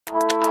Hey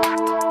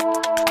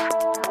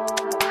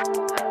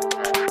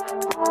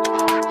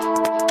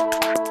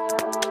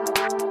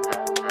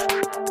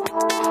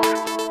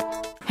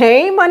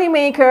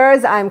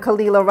moneymakers, I'm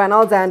Kalilah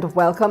Reynolds and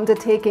welcome to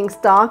Taking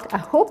Stock. I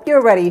hope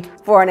you're ready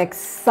for an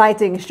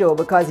exciting show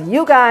because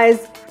you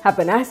guys have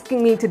been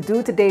asking me to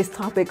do today's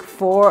topic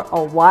for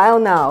a while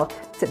now.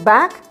 Sit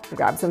back,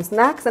 grab some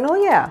snacks, and oh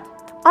yeah,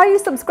 are you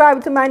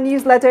subscribed to my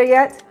newsletter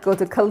yet? Go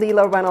to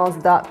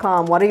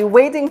KalilahReynolds.com. What are you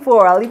waiting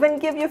for? I'll even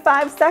give you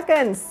 5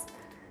 seconds.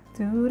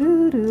 All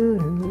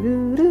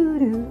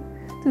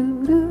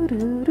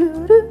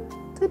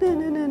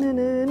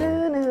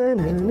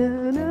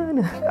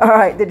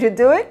right, did you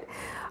do it?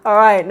 All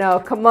right, now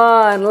come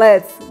on,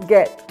 let's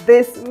get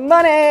this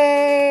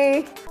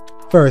money.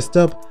 First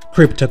up,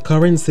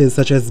 cryptocurrencies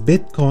such as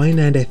Bitcoin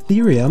and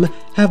Ethereum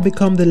have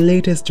become the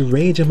latest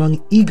rage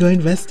among eager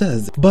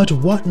investors. But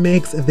what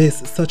makes this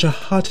such a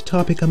hot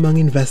topic among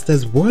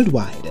investors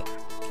worldwide?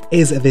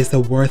 Is this a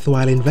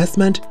worthwhile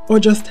investment or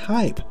just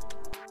hype?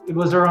 It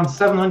was around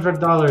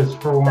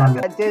 $700 for one.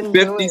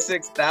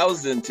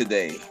 $56,000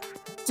 today.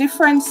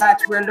 Difference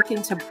that we're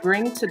looking to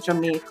bring to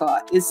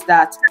Jamaica is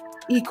that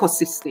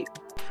ecosystem.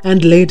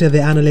 And later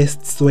the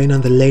analysts weigh in on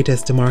the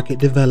latest market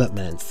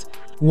developments.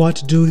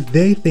 What do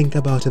they think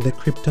about the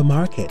crypto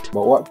market?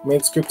 But what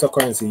makes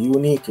cryptocurrency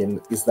unique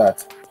is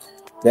that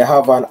they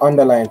have an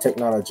underlying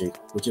technology,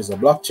 which is a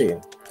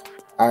blockchain.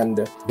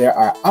 And there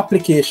are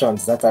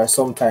applications that are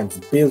sometimes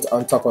built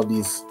on top of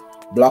these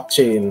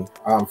blockchain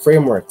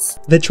frameworks.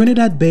 The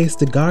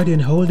Trinidad-based Guardian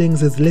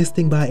Holdings is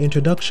listing by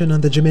introduction on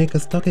the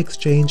Jamaica Stock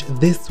Exchange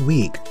this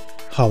week.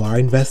 How are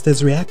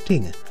investors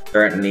reacting?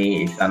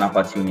 Certainly, it's an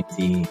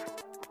opportunity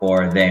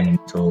for them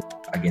to,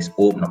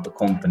 open up the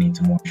company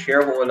to more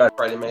shareholders.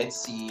 You might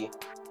see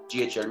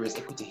GHL raise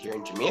equity here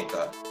in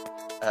Jamaica,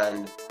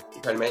 and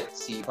you might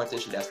see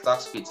potentially a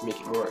stock split to make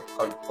it more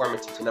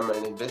conformative to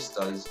nominal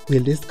investors.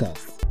 We'll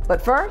discuss.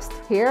 But first,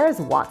 here's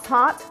What's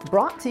Hot,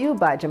 brought to you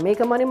by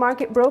Jamaica Money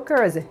Market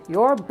Brokers,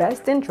 your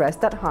best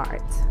interest at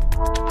heart.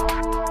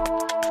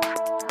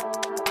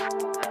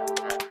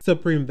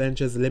 Supreme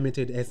Ventures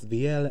Limited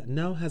SVL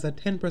now has a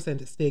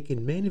 10% stake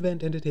in Main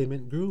Event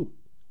Entertainment Group.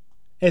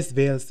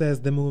 SVL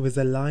says the move is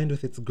aligned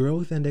with its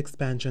growth and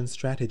expansion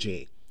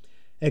strategy.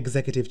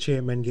 Executive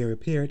Chairman Gary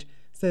Peart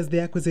says the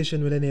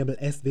acquisition will enable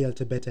SVL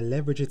to better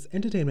leverage its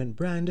entertainment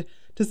brand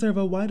to serve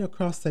a wider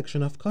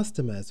cross-section of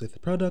customers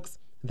with products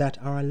that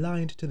are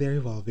aligned to their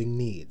evolving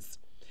needs.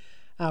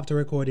 After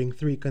recording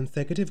 3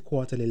 consecutive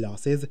quarterly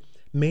losses,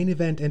 Main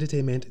Event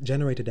Entertainment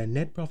generated a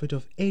net profit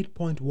of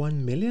 $8.1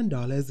 million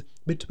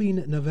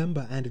between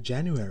November and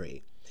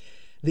January.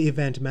 The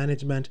event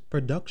management,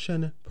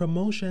 production,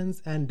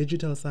 promotions, and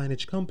digital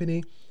signage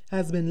company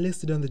has been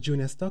listed on the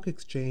Junior Stock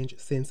Exchange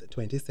since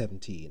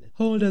 2017.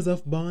 Holders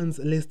of bonds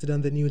listed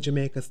on the new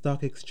Jamaica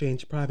Stock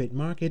Exchange private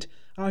market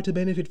are to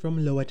benefit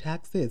from lower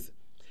taxes.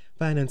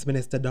 Finance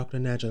Minister Dr.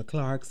 Nigel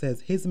Clark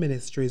says his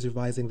ministry is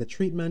revising the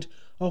treatment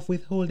of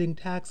withholding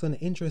tax on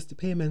interest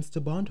payments to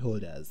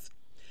bondholders.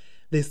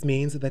 This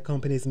means that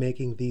companies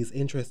making these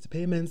interest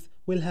payments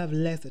will have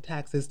less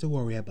taxes to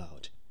worry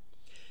about.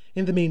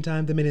 In the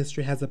meantime, the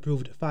ministry has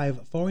approved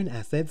 5 foreign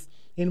assets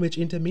in which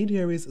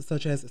intermediaries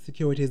such as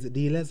securities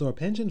dealers or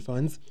pension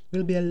funds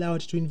will be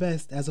allowed to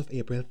invest as of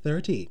April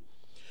 30.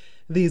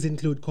 These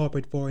include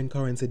corporate foreign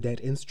currency debt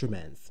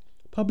instruments,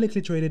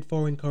 publicly traded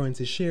foreign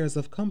currency shares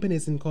of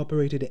companies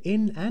incorporated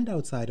in and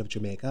outside of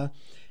Jamaica,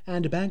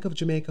 and Bank of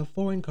Jamaica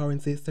foreign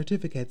currency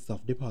certificates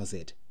of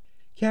deposit.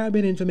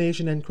 Caribbean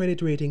Information and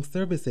Credit Rating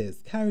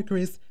Services,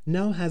 CARICRIS,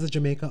 now has a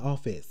Jamaica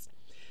office.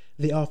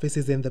 The office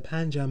is in the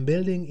Panjam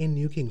building in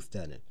New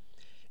Kingston.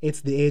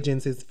 It's the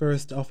agency's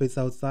first office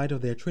outside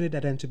of their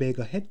Trinidad and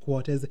Tobago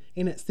headquarters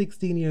in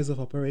 16 years of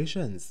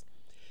operations.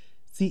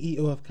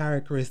 CEO of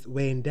CARICRIS,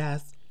 Wayne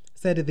Das,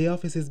 said the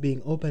office is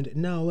being opened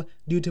now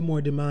due to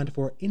more demand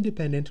for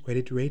independent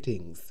credit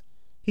ratings.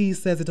 He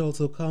says it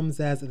also comes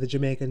as the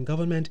Jamaican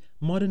government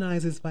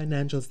modernizes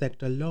financial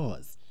sector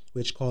laws,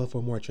 which call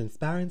for more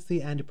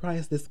transparency and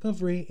price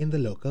discovery in the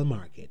local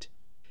market.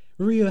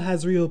 Rio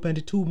has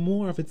reopened 2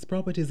 more of its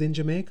properties in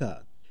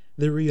Jamaica.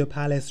 The Rio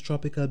Palace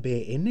Tropical Bay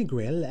in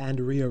Negril and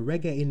Rio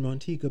Reggae in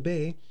Montego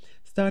Bay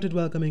started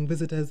welcoming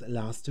visitors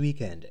last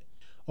weekend.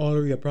 All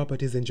Rio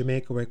properties in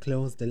Jamaica were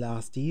closed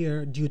last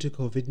year due to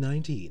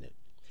COVID-19.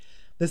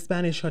 The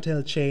Spanish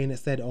hotel chain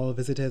said all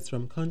visitors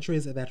from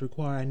countries that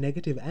require a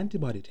negative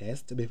antibody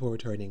test before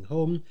returning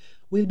home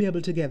will be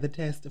able to get the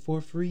test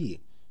for free.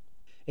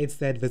 It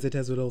said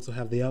visitors would also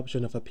have the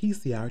option of a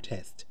PCR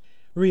test.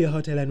 Rio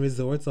Hotel and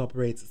Resorts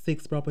operates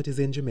 6 properties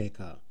in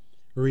Jamaica.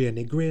 Rio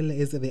Negril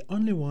is the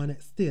only one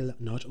still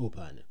not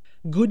open.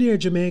 Goodyear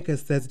Jamaica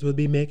says it will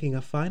be making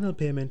a final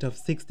payment of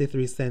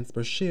 63 cents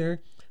per share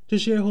to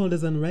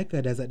shareholders on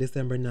record as of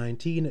December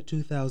 19,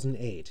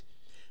 2008.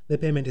 The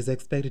payment is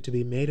expected to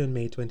be made on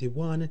May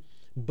 21,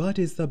 but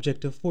is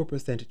subject to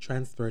 4%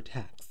 transfer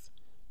tax.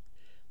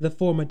 The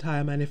former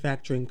tire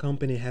manufacturing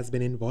company has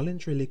been in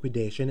voluntary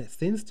liquidation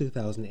since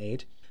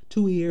 2008,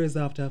 2 years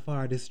after a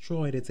fire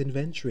destroyed its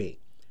inventory.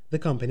 The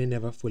company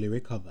never fully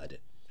recovered.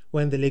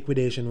 When the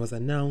liquidation was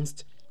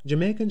announced,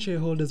 Jamaican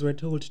shareholders were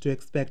told to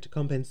expect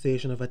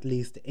compensation of at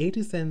least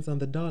 80 cents on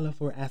the dollar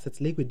for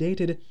assets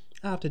liquidated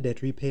after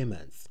debt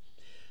repayments.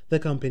 The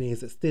company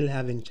is still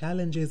having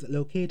challenges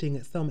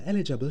locating some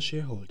eligible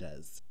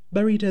shareholders.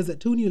 Barita's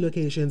 2 new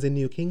locations in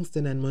New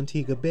Kingston and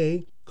Montego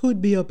Bay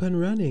could be up and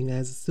running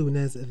as soon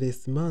as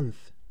this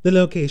month. The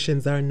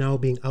locations are now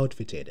being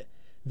outfitted.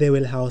 They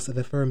will house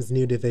the firm's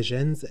new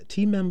divisions,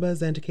 team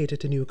members, and cater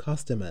to new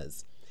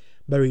customers.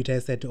 Barita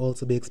is said to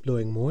also be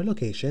exploring more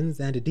locations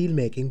and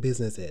deal-making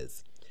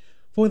businesses.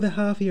 For the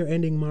half-year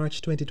ending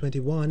March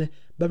 2021,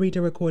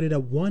 Barita recorded a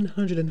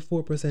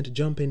 104%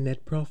 jump in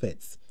net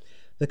profits.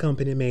 The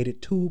company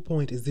made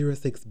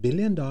 $2.06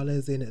 billion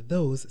in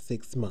those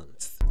 6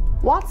 months.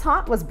 What's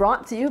Hot was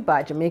brought to you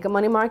by Jamaica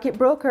Money Market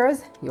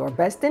Brokers, your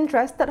best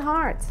interest at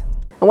heart.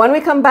 And when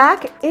we come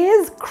back,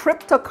 is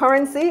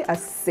cryptocurrency a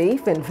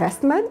safe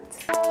investment?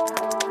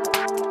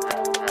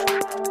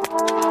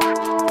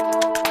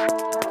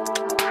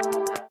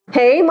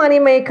 Hey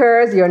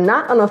moneymakers, you're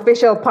not an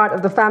official part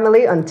of the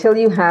family until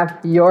you have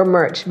your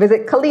merch.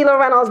 Visit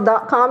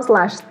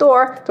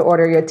KalilahReynolds.com/store to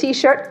order your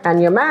t-shirt and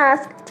your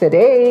mask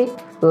today.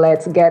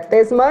 Let's get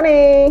this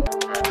money.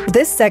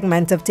 This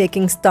segment of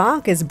Taking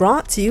Stock is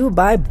brought to you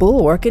by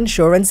Bulwark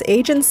Insurance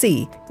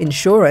Agency,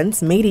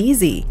 insurance made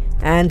easy,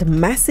 and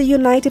Massey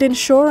United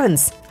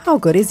Insurance. How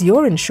good is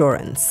your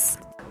insurance?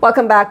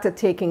 Welcome back to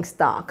Taking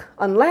Stock.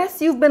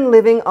 Unless you've been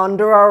living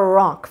under a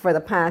rock for the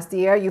past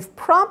year, you've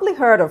probably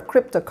heard of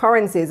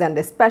cryptocurrencies and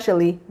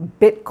especially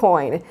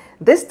Bitcoin.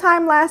 This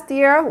time last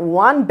year,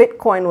 1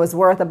 Bitcoin was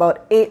worth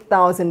about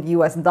 $8,000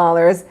 US.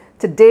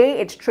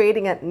 Today, it's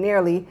trading at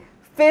nearly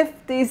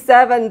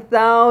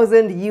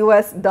 $57,000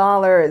 US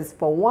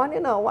for one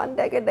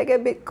dega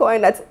Bitcoin.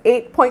 That's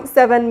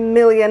 8.7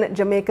 million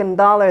Jamaican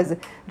dollars.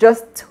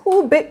 Just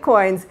 2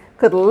 Bitcoins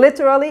could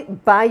literally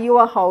buy you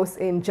a house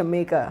in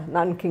Jamaica,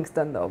 not in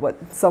Kingston though, but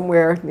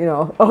somewhere,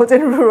 out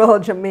in rural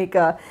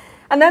Jamaica.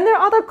 And then there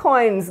are other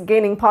coins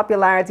gaining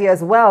popularity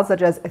as well,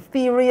 such as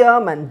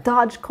Ethereum and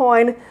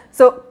Dogecoin.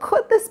 So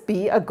could this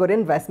be a good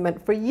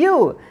investment for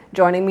you?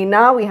 Joining me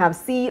now, we have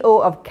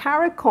CEO of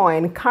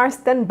Caricoin,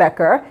 Karsten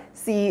Becker,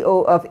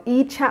 CEO of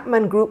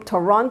Chapman Group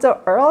Toronto,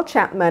 Earl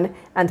Chapman,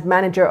 and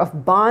manager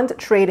of bond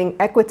trading,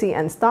 equity,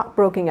 and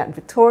stockbroking at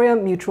Victoria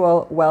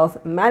Mutual Wealth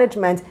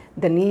Management,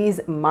 Denise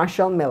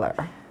Marshall-Miller.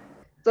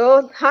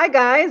 So, hi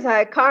guys.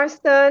 Hi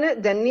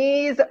Karsten,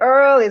 Denise,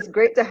 Earl. It's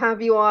great to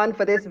have you on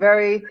for this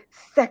very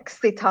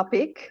sexy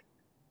topic.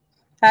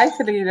 Hi,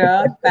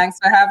 Kalilah. Thanks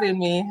for having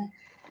me.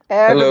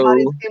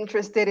 Everybody's Hello.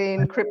 interested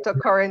in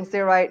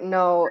cryptocurrency right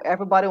now.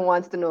 Everybody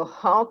wants to know,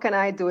 how can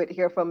I do it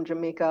here from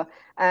Jamaica?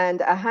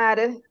 And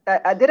I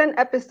did an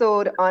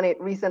episode on it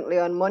recently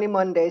on Money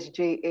Mondays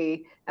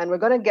JA, and we're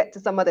going to get to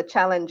some of the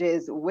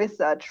challenges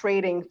with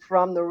trading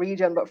from the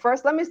region. But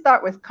first, let me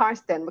start with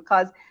Karsten,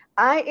 because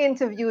I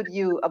interviewed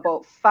you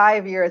about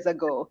 5 years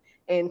ago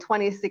in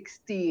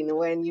 2016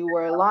 when you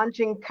were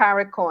launching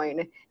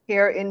Caricoin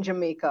here in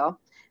Jamaica.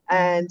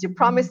 And you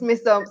promised me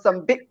some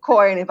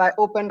Bitcoin if I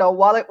opened a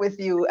wallet with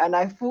you, and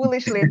I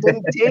foolishly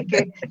didn't take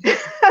it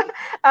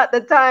at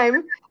the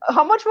time.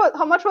 How much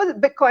was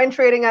Bitcoin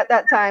trading at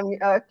that time?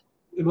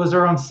 It was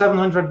around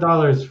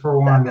 $700 for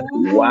one.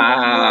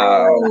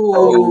 Wow.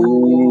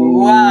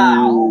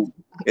 Wow.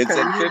 It's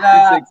at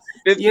Kalilah,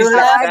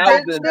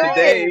 56,000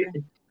 today.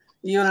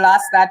 You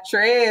lost that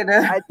trade.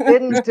 I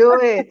didn't do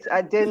it.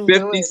 I didn't do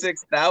it.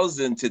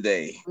 56,000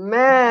 today.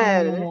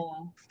 Man,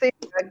 see,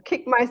 I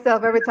kick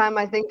myself every time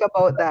I think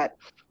about that.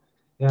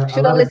 Yeah,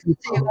 Should have listened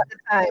to you at the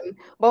time.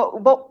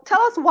 But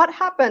tell us what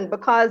happened,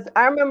 because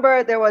I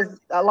remember there was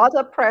a lot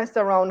of press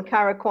around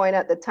Caricoin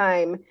at the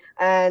time,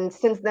 and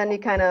since then you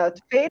kind of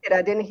faded.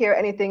 I didn't hear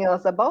anything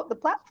else about the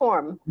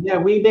platform. Yeah,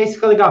 we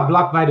basically got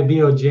blocked by the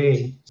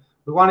BOJ.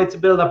 We wanted to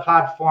build a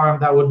platform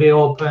that would be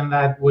open,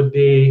 that would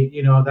be,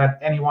 that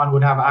anyone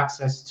would have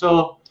access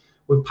to.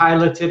 We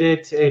piloted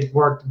it. It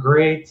worked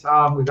great.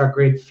 We got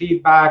great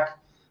feedback.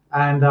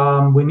 And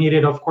we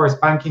needed, of course,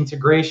 bank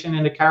integration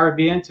in the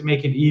Caribbean to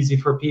make it easy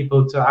for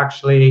people to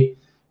actually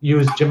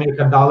use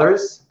Jamaica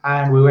dollars.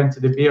 And we went to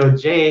the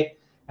BOJ,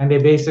 and they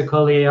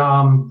basically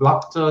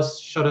blocked us,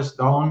 shut us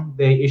down.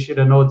 They issued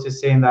a notice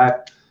saying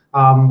that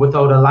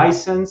without a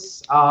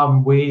license,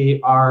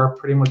 we are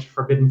pretty much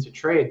forbidden to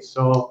trade.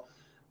 So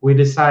we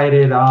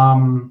decided,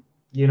 to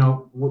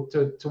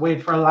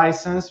wait for a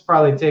license,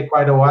 probably take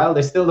quite a while.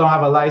 They still don't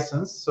have a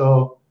license.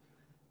 So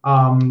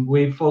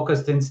we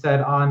focused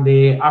instead on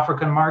the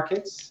African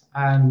markets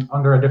and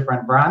under a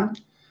different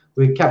brand.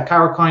 We kept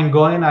Caricoin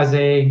going as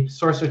a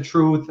source of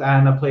truth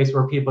and a place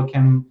where people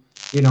can,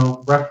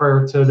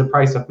 refer to the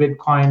price of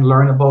Bitcoin,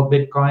 learn about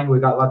Bitcoin. We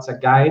got lots of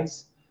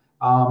guides,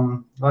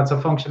 lots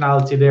of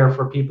functionality there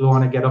for people who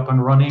want to get up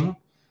and running.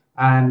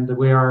 And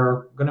we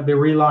are going to be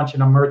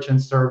relaunching a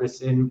merchant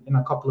service in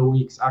a couple of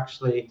weeks,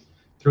 actually,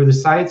 through the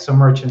site, so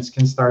merchants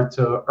can start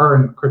to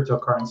earn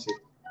cryptocurrency.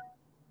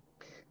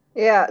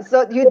 Yeah,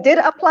 so you did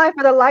apply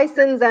for the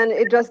license and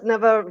it just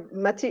never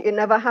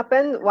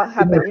happened. What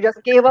happened? You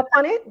just gave up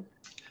on it?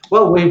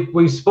 Well,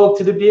 we spoke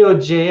to the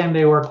BOJ and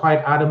they were quite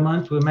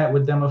adamant. We met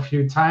with them a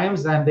few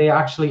times and they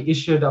actually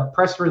issued a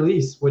press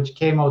release which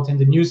came out in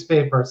the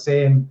newspaper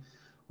saying,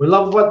 we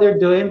love what they're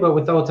doing, but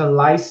without a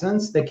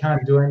license, they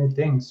can't do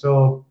anything.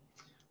 So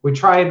we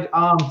tried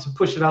to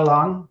push it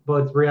along,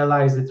 but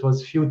realized it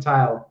was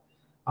futile.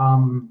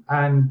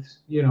 And,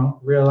 you know,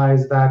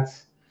 realized that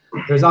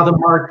there's other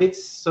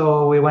markets.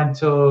 So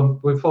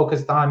we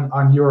focused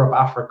on Europe,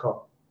 Africa.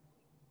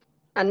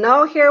 And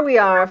now here we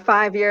are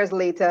 5 years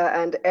later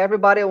and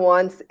everybody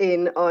wants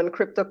in on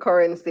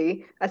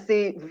cryptocurrency. I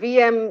see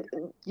VM,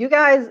 you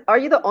guys, are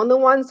you the only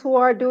ones who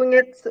are doing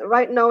it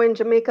right now in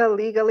Jamaica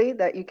legally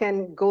that you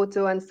can go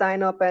to and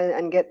sign up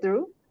and get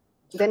through?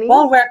 Denise?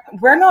 Well,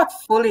 we're not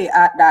fully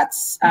at that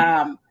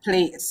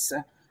place.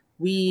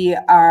 We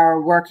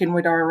are working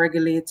with our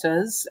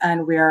regulators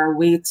and we are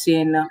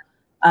waiting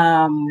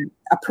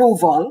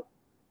approval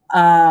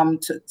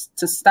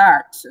to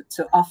start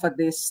to offer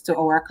this to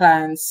our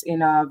clients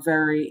in an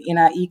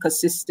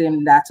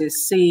ecosystem that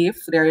is safe.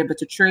 They're able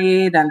to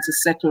trade and to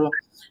settle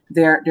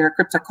their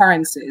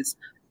cryptocurrencies.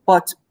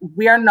 But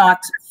we are not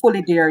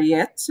fully there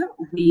yet.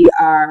 We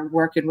are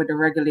working with the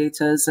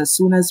regulators. As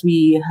soon as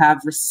we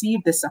have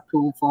received this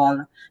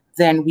approval,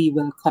 then we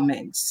will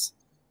commence.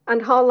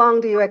 And how long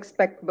do you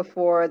expect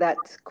before that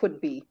could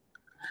be?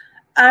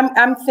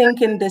 I'm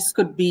thinking this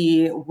could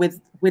be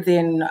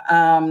within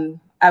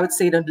I would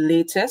say the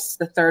latest,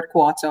 the third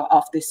quarter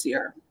of this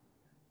year.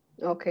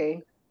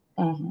 Okay.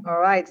 Mm-hmm. All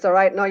right. So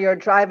right now you're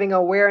driving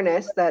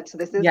awareness that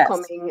this is Yes.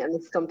 coming and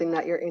it's something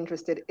that you're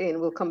interested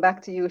in. We'll come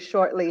back to you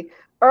shortly.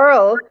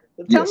 Earl,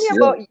 tell me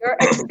about your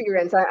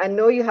experience. I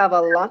know you have a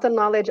lot of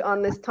knowledge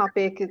on this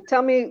topic.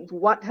 Tell me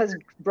what has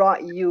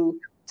brought you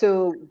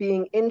to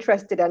being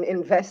interested and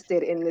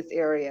invested in this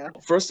area.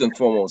 First and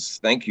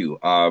foremost, thank you.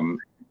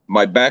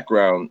 My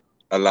background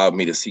allowed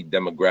me to see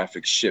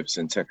demographic shifts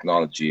in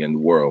technology in the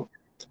world.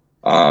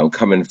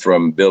 Coming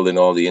from building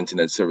all the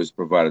internet service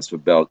providers for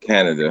Bell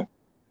Canada,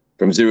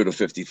 from 0 to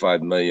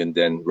 55 million,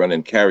 then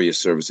running carrier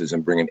services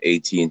and bringing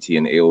AT&T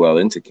and AOL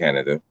into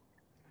Canada,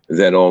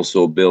 then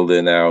also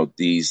building out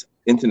these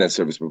internet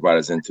service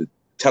providers into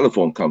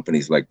telephone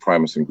companies like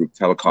Primus and Group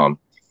Telecom.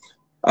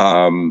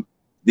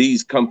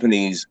 These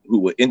companies who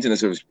were internet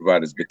service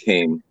providers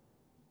became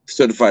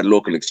certified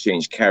local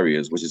exchange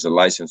carriers, which is a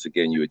license,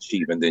 again, you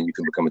achieve, and then you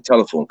can become a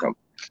telephone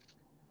company.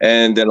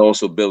 And then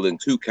also building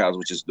 2CALs,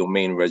 which is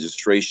domain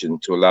registration,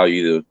 to allow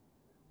you to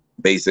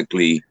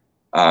basically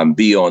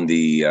be on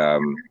the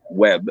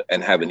web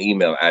and have an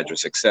email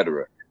address,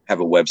 etc., have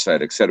a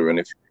website,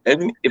 etc.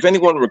 And if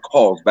anyone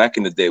recalls, back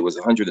in the day, it was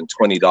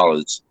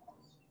 $120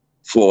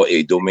 for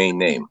a domain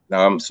name.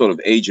 Now I'm sort of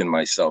aging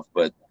myself,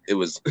 but it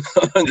was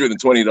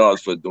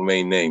 $120 for a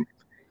domain name,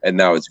 and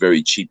now it's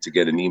very cheap to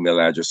get an email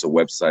address or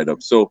website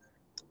up. So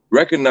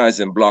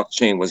recognizing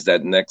blockchain was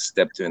that next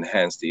step to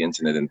enhance the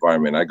internet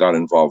environment. I got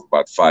involved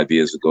about 5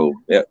 years ago,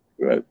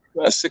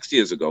 6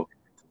 years ago,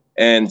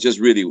 and just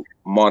really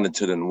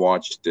monitored and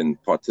watched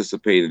and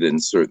participated in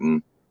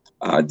certain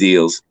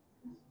deals.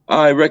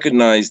 I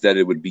recognized that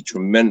it would be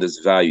tremendous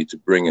value to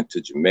bring it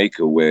to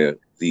Jamaica, where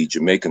the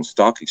Jamaican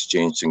Stock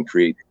Exchange can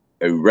create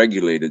a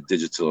regulated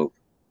digital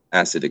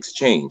asset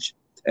exchange.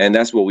 And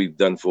that's what we've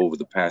done for over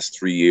the past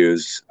 3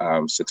 years,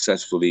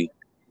 successfully,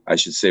 I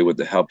should say, with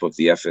the help of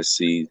the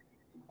FSC.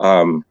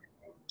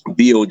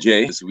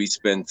 BOJ, we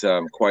spent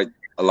quite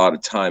a lot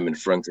of time in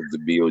front of the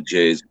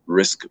BOJ's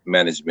risk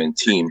management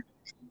team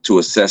to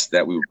assess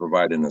that we were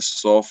providing a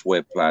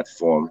software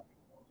platform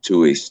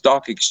to a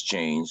stock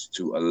exchange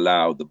to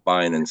allow the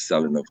buying and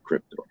selling of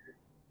crypto.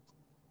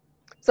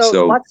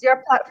 So what's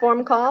your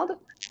platform called?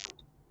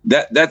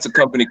 That's a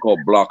company called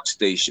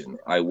BlockStation.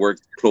 I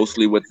worked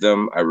closely with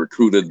them. I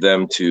recruited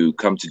them to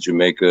come to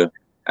Jamaica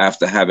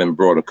after having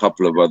brought a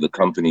couple of other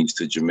companies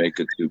to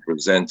Jamaica to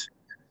present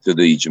to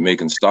the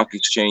Jamaican Stock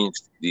Exchange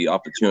the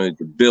opportunity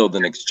to build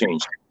an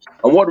exchange.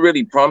 And what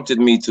really prompted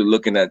me to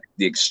looking at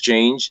the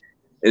exchange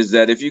is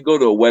that if you go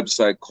to a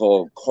website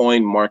called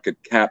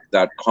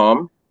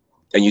coinmarketcap.com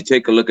and you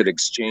take a look at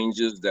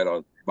exchanges that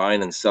are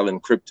buying and selling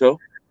crypto,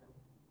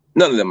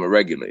 none of them are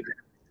regulated,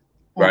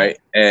 right?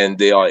 And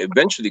they are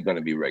eventually going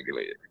to be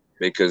regulated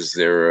because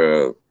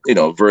they're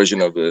a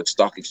version of a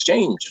stock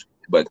exchange.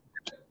 But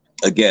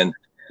again,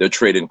 they're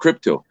trading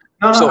crypto.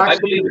 No, so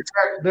actually, I believe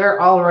they're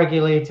all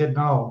regulated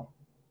now.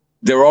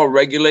 They're all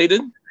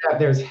regulated? Yeah,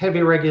 there's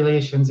heavy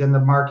regulations in the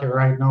market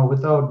right now.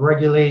 Without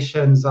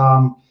regulations,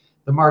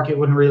 the market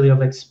wouldn't really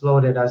have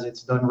exploded as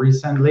it's done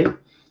recently.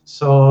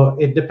 So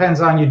it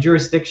depends on your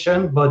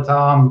jurisdiction, but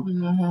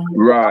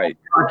right,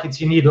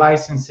 markets, you need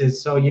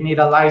licenses. So you need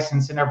a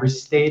license in every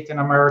state in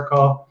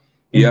America.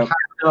 In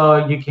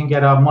Canada, you can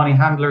get a money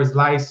handler's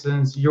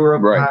license.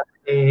 Europe has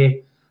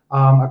a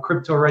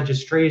crypto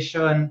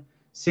registration.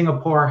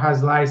 Singapore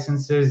has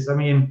licenses. I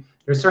mean,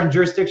 there's certain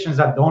jurisdictions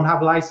that don't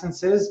have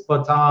licenses,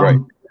 but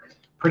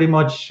pretty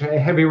much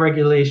heavy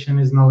regulation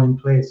is now in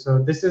place.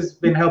 So this has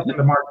been helping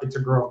the market to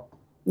grow.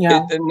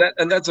 Yeah,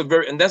 and that's a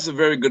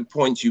very good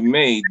point you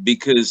made,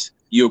 because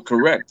you're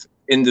correct.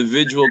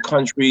 individual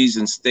countries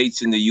and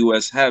states in the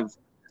U.S. have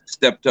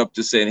stepped up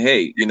to saying,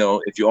 hey, you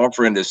know, if you're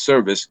offering this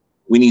service,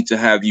 we need to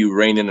have you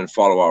rein in and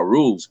follow our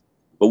rules.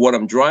 But what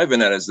I'm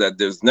driving at is that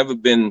there's never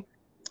been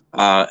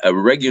a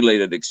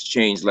regulated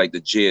exchange like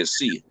the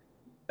JSE,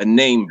 a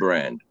name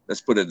brand,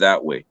 let's put it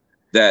that way,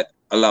 that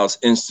allows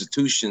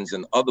institutions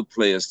and other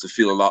players to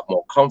feel a lot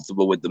more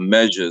comfortable with the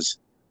measures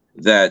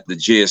that the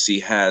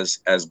JSE has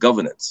as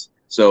governance.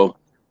 So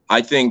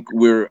I think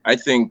the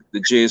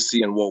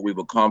JSE and what we've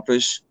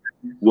accomplished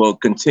will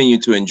continue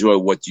to enjoy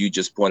what you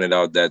just pointed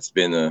out. That's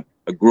been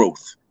a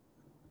growth.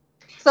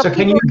 So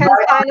people can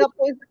sign up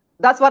with,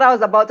 that's what I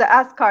was about to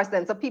ask,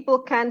 Karsten. So people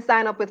can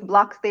sign up with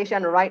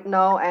BlockStation right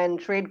now and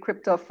trade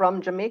crypto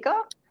from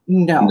Jamaica?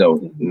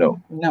 No.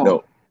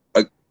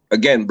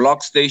 Again,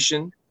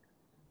 BlockStation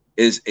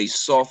is a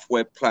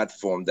software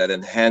platform that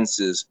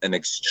enhances an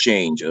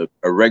exchange, a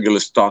regular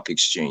stock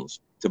exchange,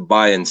 to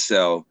buy and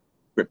sell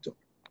crypto.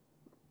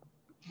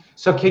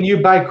 So can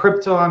you buy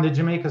crypto on the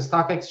Jamaica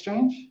Stock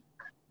Exchange?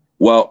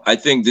 Well, I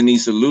think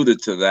Denise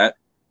alluded to that.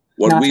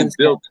 What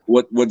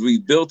we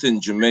built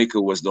in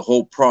Jamaica was the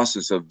whole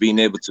process of being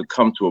able to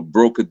come to a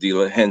broker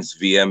dealer, hence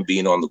VM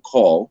being on the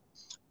call,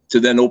 to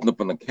then open up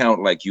an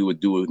account like you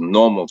would do a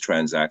normal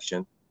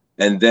transaction,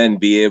 and then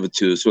be able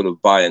to sort of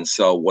buy and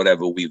sell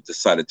whatever we've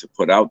decided to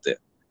put out there.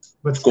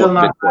 But still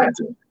not live.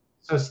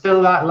 So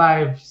still not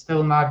live,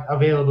 still not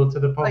available to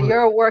the public. So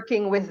you're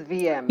working with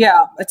VM.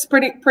 Yeah, it's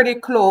pretty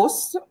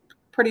close.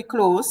 Pretty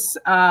close.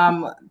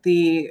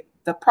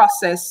 The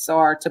process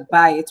or to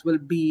buy it will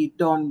be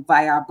done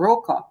via a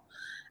broker,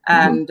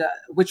 and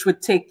which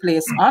would take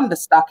place on the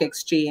stock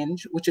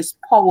exchange, which is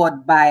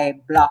powered by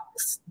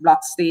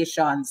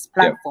BlockStation's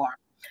platform.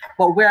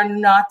 But we're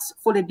not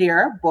fully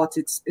there, but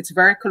it's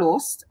very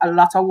close. A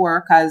lot of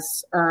work,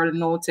 as Earl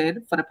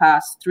noted, for the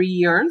past 3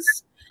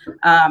 years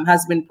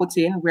has been put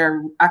in.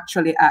 We're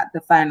actually at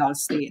the final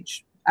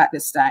stage at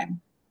this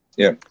time.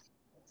 Yeah.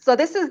 So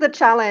this is the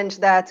challenge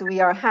that we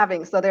are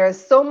having. So there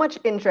is so much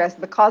interest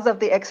because of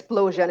the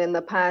explosion in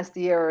the past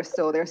year or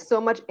so. There's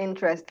so much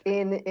interest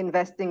in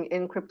investing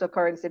in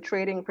cryptocurrency,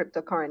 trading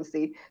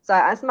cryptocurrency. So I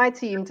asked my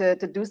team to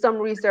do some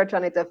research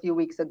on it a few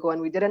weeks ago, and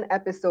we did an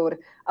episode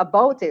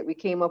about it. We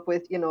came up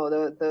with, you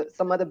know,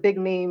 some of the big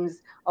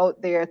names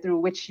out there through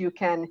which you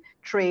can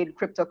trade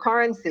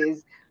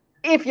cryptocurrencies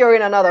if you're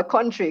in another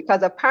country,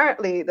 because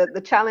apparently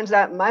the challenge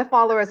that my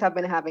followers have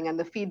been having and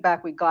the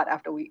feedback we got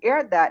after we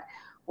aired that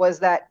was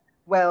that,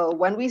 well,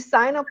 when we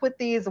sign up with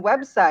these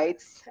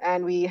websites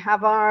and we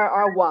have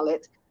our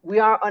wallet, we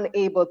are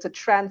unable to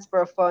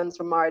transfer funds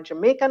from our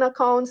Jamaican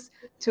accounts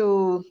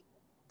to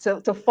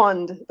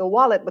fund the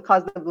wallet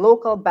because the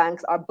local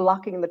banks are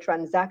blocking the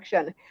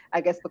transaction,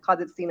 I guess because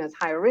it's seen as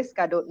high risk.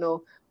 I don't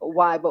know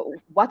why, but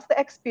what's the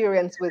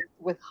experience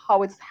with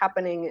how it's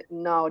happening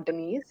now,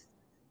 Denise?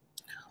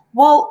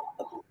 Well,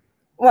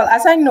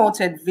 as I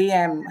noted,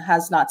 VM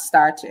has not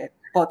started,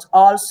 but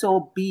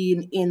also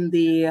being in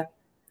the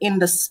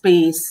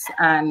space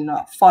and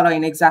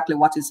following exactly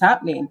what is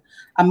happening.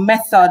 A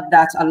method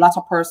that a lot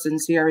of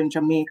persons here in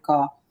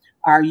Jamaica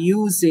are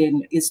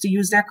using is to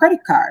use their credit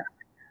card.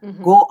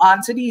 Go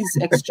onto these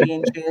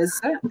exchanges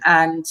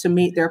and to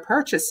make their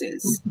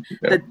purchases.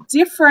 The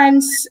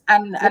difference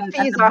and the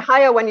fees are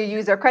higher when you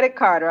use your credit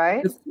card,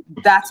 right?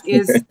 That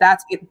is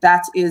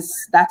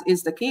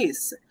the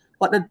case.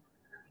 But the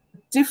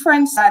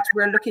difference that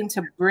we're looking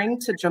to bring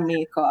to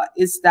Jamaica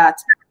is that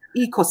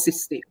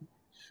ecosystem.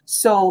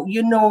 So,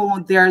 you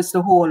know, there's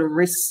the whole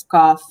risk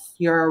of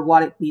your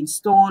wallet being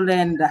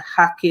stolen, the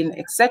hacking,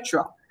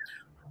 etc.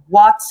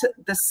 What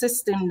the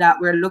system that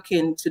we're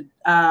looking to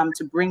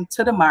bring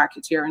to the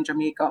market here in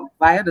Jamaica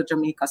via the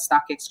Jamaica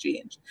Stock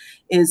Exchange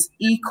is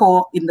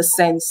eco in the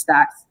sense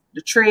that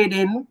the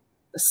trading,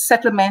 the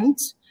settlement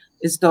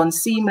is done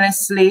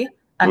seamlessly,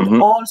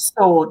 and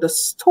also the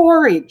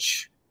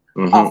storage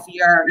of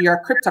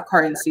your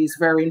cryptocurrency is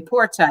very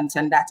important,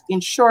 and that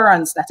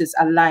insurance that is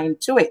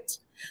aligned to it.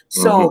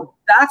 So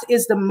that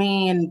is the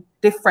main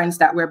difference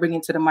that we're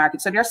bringing to the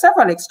market. So there are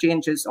several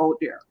exchanges out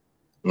there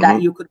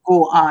that you could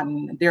go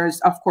on.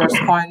 There's, of course,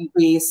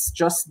 Coinbase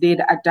just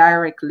did a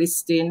direct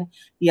listing.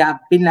 You have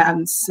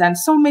Binance and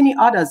so many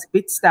others,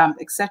 Bitstamp,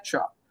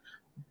 etc.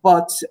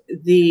 But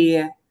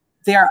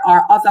there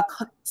are other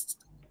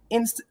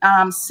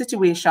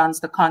situations,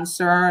 the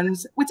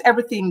concerns. With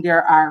everything,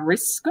 there are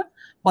risks.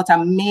 But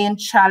a main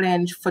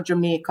challenge for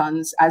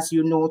Jamaicans, as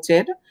you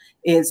noted,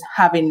 is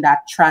having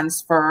that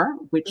transfer,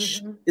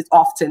 which is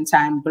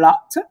oftentimes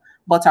blocked.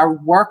 But a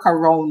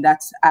workaround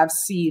that I've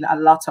seen a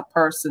lot of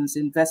persons,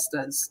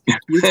 investors,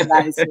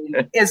 utilizing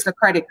is the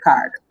credit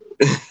card.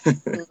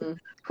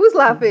 Who's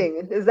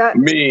laughing? Is that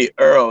me,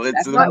 Earl?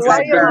 It's a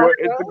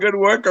good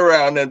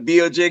workaround, and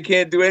BOJ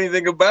can't do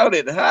anything about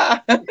it, huh?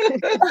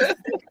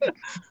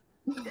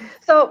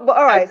 So,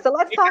 all right, so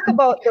let's talk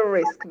about the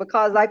risk,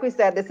 because like we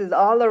said, this is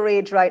all the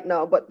rage right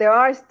now, but there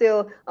are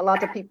still a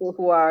lot of people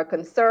who are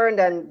concerned,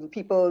 and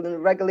people in the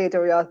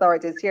regulatory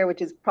authorities here,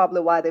 which is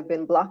probably why they've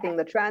been blocking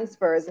the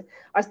transfers,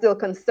 are still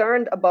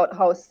concerned about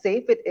how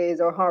safe it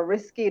is or how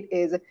risky it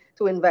is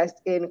to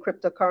invest in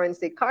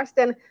cryptocurrency.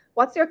 Karsten,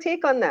 what's your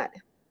take on that?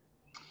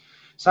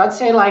 So I'd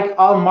say, like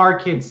all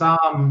markets,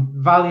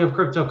 value of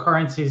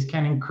cryptocurrencies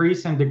can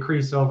increase and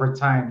decrease over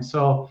time.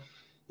 So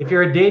if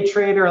you're a day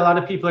trader, a lot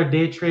of people are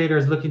day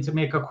traders looking to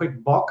make a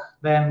quick buck,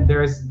 then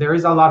there is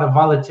a lot of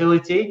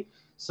volatility.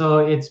 So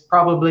it's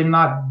probably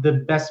not the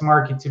best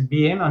market to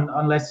be in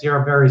unless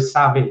you're very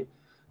savvy.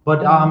 But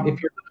if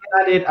you're looking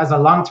at it as a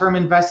long-term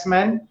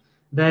investment,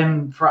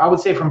 then I would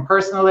say from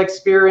personal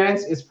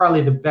experience, it's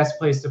probably the best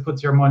place to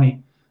put your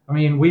money. I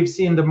mean, we've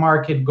seen the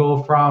market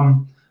go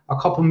from a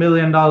couple $1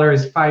 million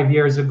 5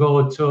 years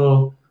ago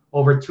to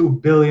over $2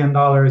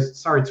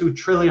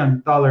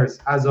 trillion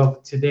as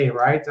of today,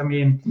 right? I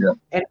mean,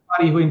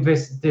 anybody who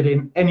invested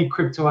in any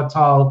crypto at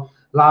all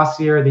last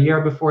year, the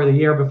year before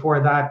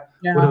that,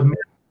 would have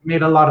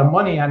made a lot of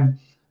money. And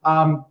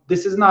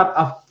this is not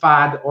a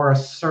fad or a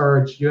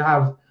surge. You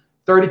have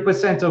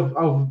 30%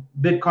 of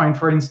Bitcoin,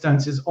 for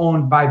instance, is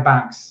owned by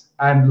banks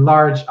and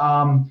large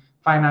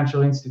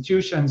financial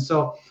institutions.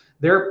 So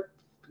they're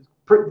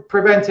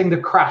preventing the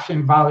crash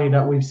in value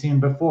that we've seen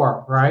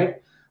before,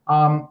 right?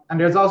 And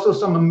there's also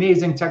some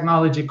amazing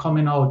technology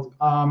coming out,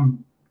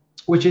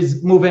 which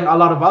is moving a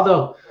lot of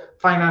other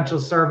financial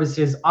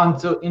services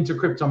into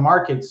crypto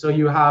markets. So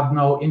you have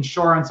no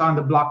insurance on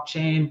the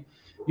blockchain.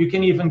 You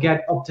can even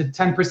get up to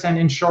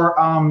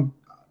 10%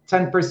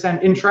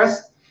 10%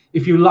 interest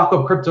if you lock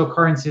up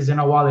cryptocurrencies in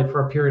a wallet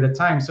for a period of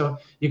time. So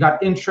you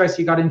got interest,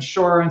 you got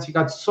insurance, you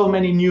got so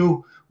many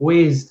new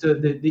ways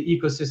the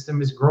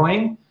ecosystem is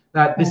growing,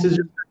 that this is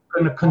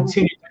going to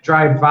continue to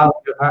drive value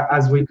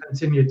as we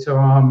continue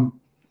to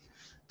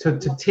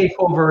take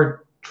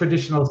over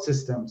traditional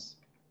systems.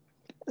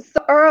 So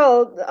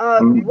Earl,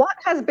 what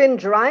has been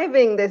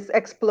driving this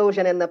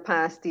explosion in the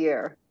past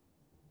year?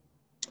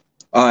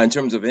 In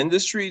terms of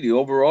industry, the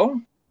overall?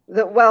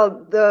 The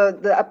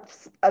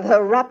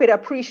rapid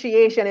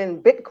appreciation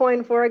in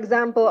Bitcoin, for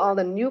example, all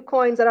the new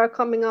coins that are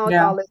coming out,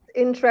 all its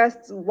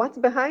interests. What's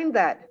behind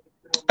that?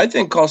 I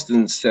think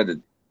Karsten said it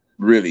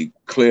really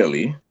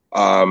clearly.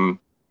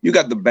 You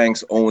got the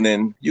banks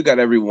owning, you got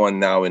everyone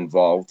now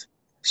involved.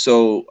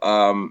 So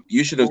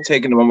you should have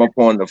taken him up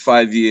on the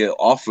 5-year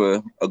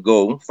offer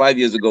 5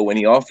 years ago when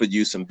he offered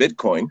you some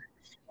Bitcoin.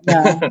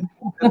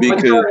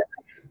 Because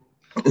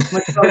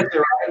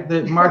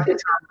the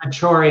markets are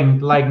maturing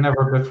like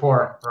never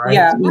before, right?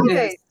 Yeah,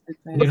 right.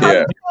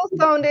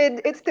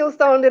 It still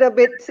sounded a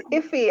bit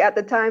iffy at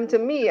the time to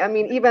me. I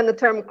mean, even the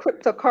term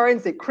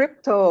cryptocurrency,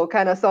 crypto,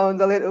 kind of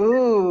sounds a little,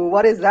 ooh,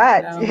 what is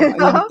that?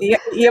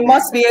 You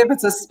must be able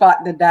to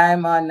spot the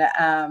diamond,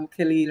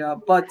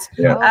 Kalilah. But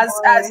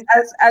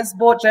as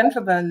both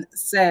gentlemen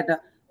said,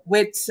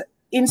 with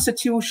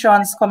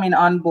institutions coming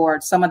on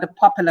board, some of the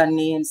popular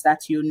names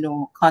that you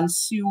know,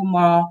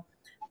 consumer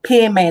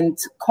payment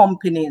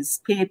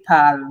companies,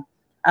 PayPal,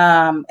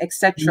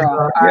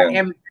 etc., are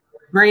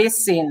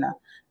embracing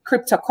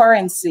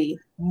cryptocurrency.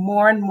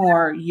 More and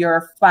more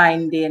you're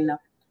finding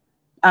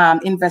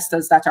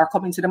investors that are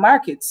coming to the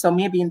market. So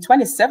maybe in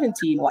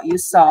 2017, what you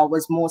saw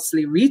was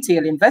mostly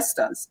retail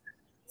investors.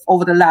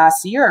 Over the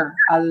last year,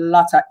 a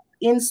lot of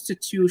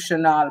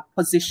institutional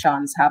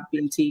positions have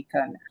been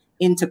taken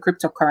into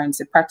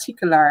cryptocurrency,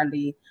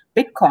 particularly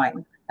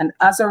Bitcoin. And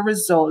as a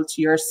result,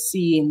 you're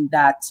seeing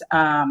that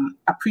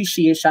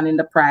appreciation in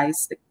the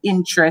price, the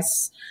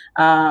interest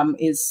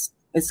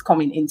is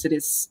coming into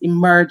this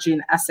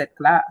emerging asset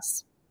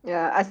class.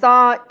 Yeah, I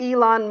saw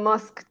Elon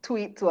Musk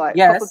tweet a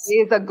couple of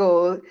days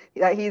ago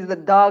that he's the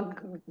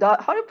dog,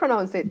 how do you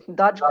pronounce it?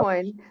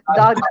 Dogecoin,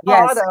 Dodge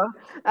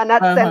and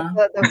that sent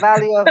the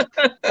value of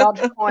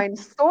Dogecoin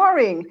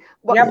soaring.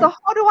 But so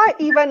how do I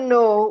even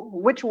know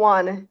which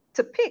one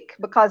to pick?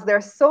 Because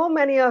there's so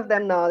many of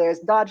them now.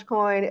 There's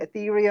Dogecoin,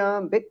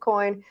 Ethereum,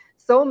 Bitcoin,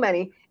 so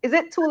many. Is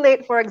it too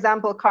late, for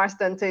example,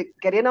 Karsten, to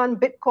get in on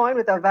Bitcoin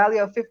with a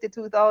value of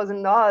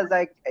 $52,000?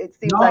 Like, it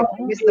seems like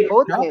you missed the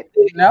boat in it.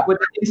 With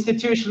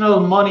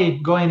institutional money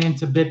going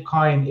into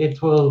Bitcoin,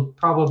 it will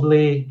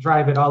probably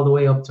drive it all the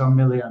way up to $1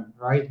 million,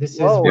 right? This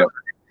is where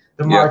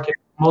the market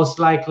most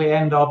likely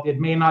end up. It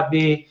may not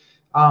be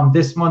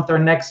this month or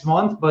next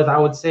month, but I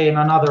would say in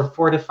another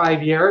 4 to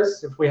 5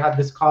 years, if we had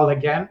this call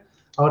again,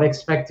 I would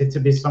expect it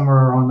to be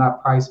somewhere around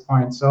that price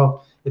point.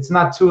 So it's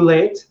not too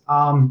late.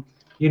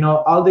 You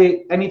know,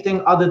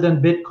 anything other than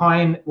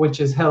Bitcoin, which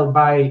is held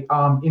by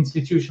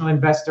institutional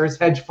investors,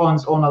 hedge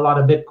funds own a lot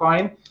of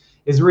Bitcoin,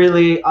 is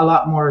really a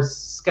lot more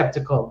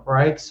skeptical,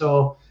 right?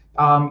 So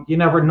you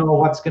never know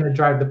what's going to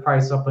drive the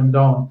price up and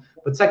down.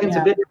 But second to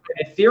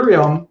Bitcoin,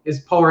 Ethereum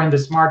is powering the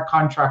smart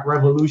contract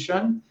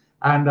revolution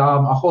and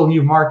a whole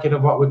new market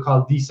of what we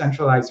call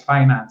decentralized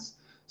finance.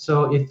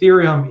 So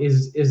Ethereum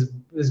is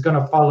going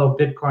to follow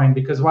Bitcoin,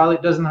 because while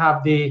it doesn't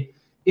have the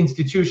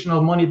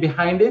institutional money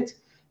behind it,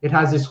 It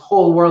has this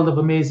whole world of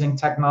amazing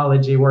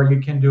technology where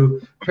you can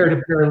do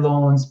peer-to-peer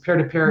loans,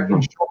 peer-to-peer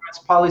insurance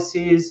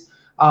policies,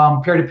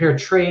 peer-to-peer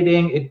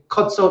trading. It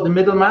cuts out the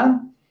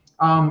middleman.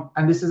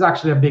 And this is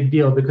actually a big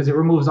deal because it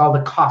removes all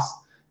the costs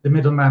the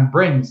middleman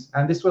brings.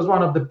 And this was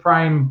one of the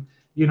prime,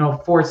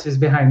 forces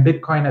behind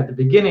Bitcoin at the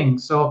beginning.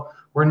 So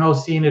we're now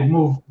seeing it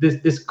move,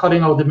 this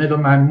cutting out the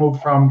middleman,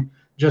 move from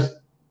just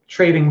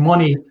trading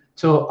money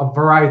to a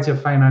variety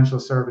of financial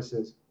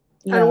services.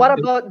 Yeah. And what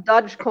about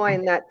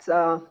Dogecoin that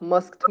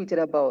Musk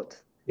tweeted about?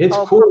 It's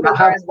cool. I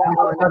have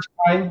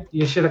Dogecoin.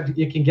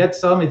 You can get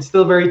some. It's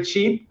still very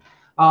cheap.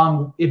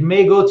 It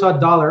may go to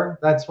 $1.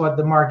 That's what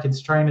the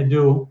market's trying to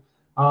do.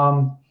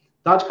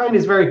 Dogecoin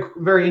is very,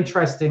 very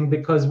interesting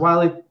because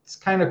while it's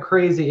kind of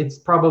crazy, it's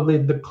probably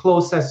the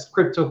closest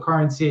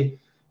cryptocurrency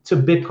to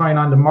Bitcoin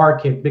on the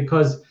market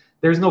because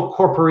there's no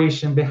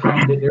corporation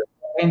behind it. There's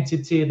no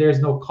entity. There's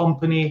no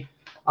company.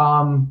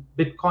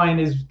 Bitcoin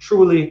is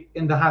truly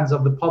in the hands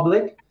of the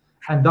public,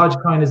 and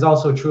Dogecoin is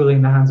also truly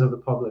in the hands of the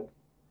public.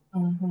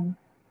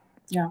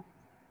 Yeah.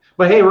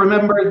 But hey,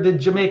 remember the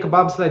Jamaica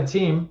bobsled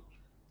team?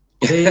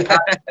 They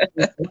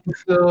went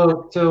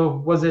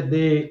to was it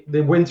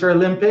the Winter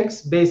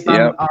Olympics based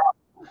on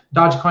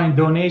Dogecoin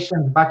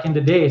donations back in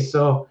the day.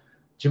 So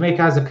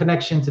Jamaica has a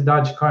connection to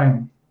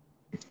Dogecoin.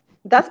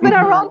 That's been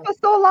around for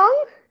so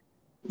long?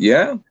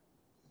 Yeah.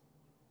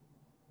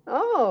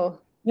 Oh.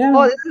 Yeah.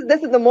 Oh,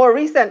 this is the more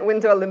recent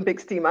Winter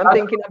Olympics team. I'm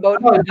thinking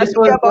about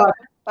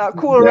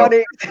Cool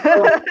Runnings.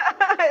 Not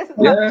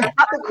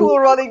the Cool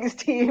Runnings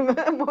team.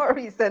 More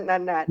recent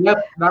than that.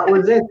 Yep, that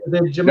was it.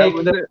 The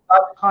Jamaica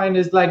Dogecoin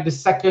is like the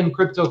second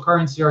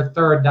cryptocurrency or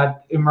third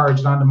that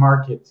emerged on the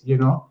market.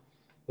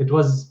 It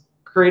was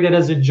created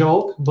as a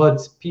joke,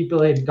 but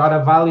it got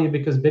a value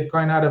because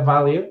Bitcoin had a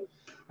value,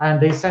 and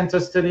they sent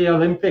us to the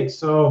Olympics.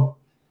 So,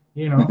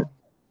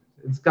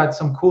 it's got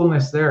some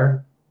coolness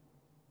there.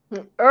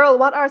 Earl,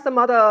 what are some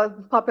other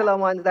popular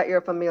ones that you're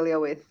familiar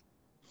with?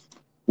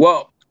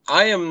 Well,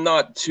 I am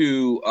not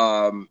too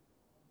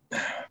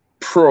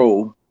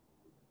pro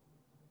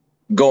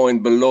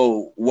going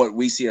below what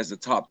we see as the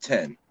top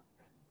 10.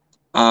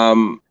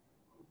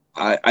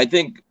 I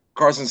think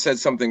Karsten said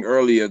something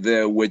earlier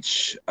there,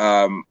 which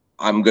I'm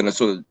going to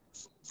sort of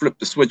flip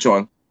the switch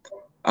on,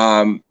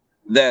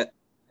 that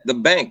the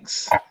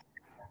banks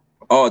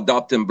are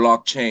adopting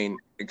blockchain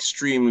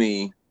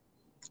extremely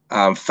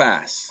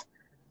fast.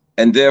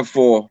 And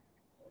therefore,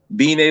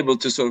 being able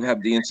to sort of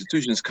have the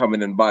institutions come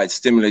in and buy it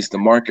stimulates the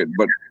market.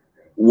 But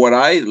what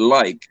I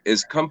like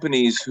is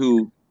companies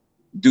who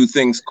do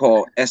things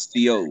called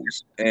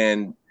STOs.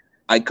 And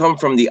I come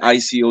from the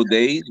ICO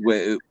days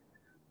where,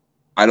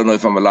 I don't know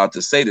if I'm allowed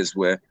to say this,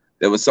 where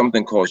there was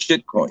something called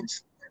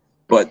shitcoins,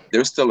 but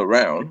they're still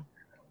around.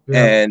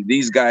 Yeah. And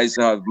these guys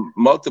have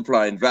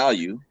multiplying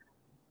value.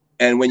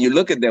 And when you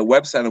look at their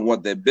website and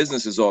what their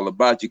business is all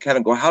about, you kind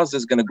of go, how's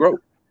this going to grow?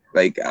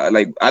 Like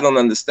I don't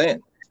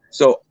understand.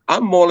 So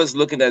I'm more or less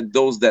looking at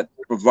those that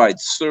provide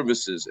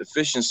services,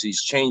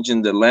 efficiencies,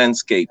 changing the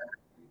landscape,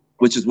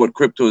 which is what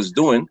crypto is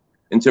doing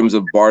in terms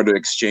of barter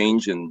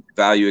exchange and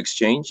value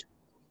exchange.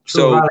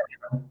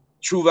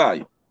 True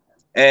value.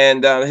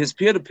 And his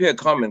peer-to-peer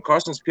comment,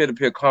 Karsten's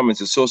peer-to-peer comments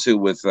associated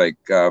with like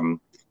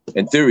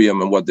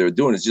Ethereum and what they're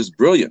doing is just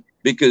brilliant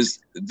because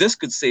this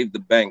could save the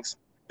banks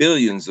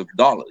billions of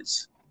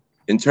dollars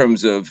in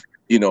terms of,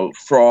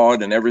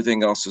 fraud and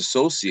everything else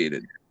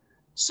associated.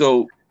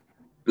 So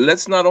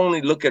let's not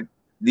only look at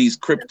these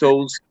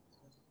cryptos,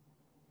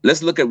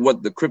 let's look at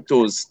what the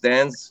crypto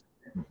stands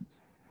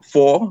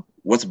for,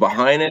 what's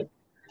behind it,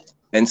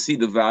 and see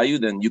the value.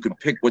 Then you can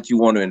pick what you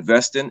want to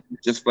invest in,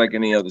 just like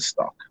any other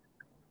stock.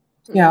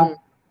 Yeah.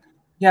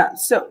 Yeah.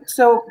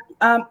 So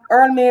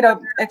Earl made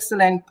an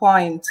excellent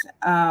point,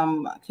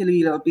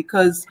 Kalilah,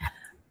 because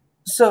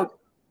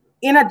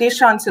in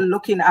addition to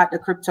looking at the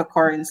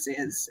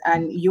cryptocurrencies,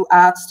 and you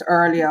asked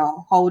earlier,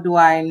 how do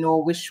I know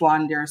which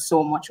one there's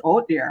so much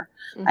out there?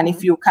 And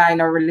if you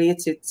kind of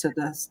relate it to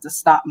the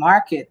stock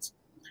market,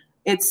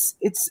 it's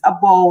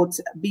about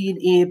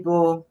being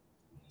able.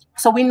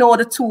 So we know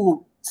the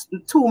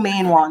two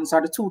main ones,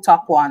 or the two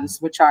top ones,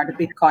 which are the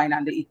Bitcoin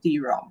and the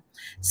Ethereum.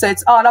 So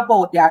it's all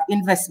about the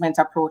investment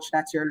approach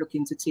that you're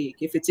looking to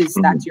take. If it is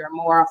that you're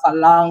more of a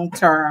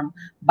long-term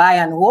buy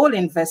and hold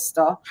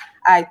investor,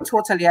 I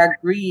totally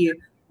agree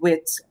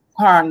with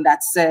Karn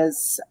that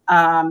says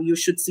you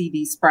should see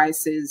these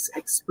prices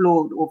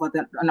explode over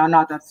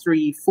another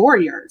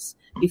 3-4 years.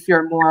 If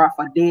you're more of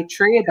a day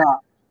trader,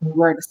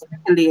 where the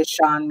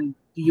speculation,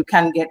 you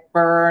can get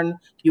burned,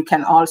 you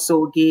can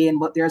also gain,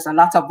 but there's a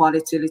lot of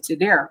volatility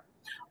there.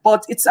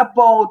 But it's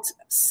about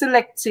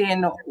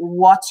selecting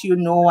what you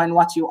know and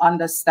what you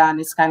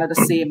understand. It's kind of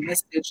the same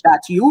message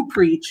that you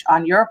preach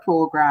on your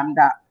program,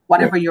 that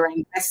whatever you're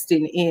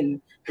investing in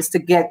is to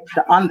get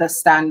the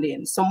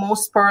understanding. So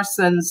most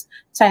persons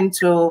tend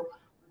to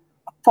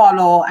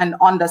follow and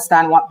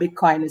understand what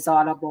Bitcoin is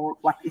all about,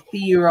 what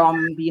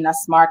Ethereum being a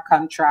smart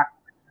contract,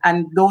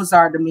 and those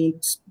are the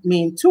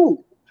main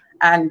two.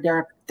 and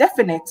they're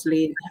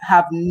definitely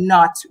have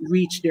not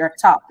reached their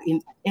top,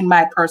 in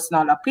my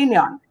personal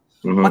opinion.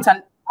 But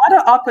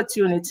another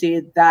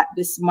opportunity that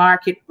this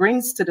market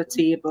brings to the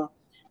table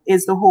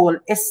is the whole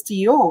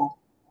STO,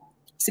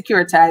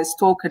 securitized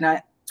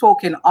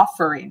token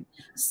offering,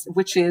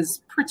 which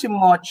is pretty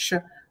much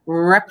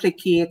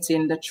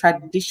replicating the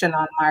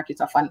traditional market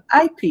of an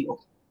IPO.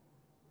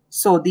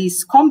 So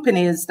these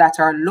companies that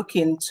are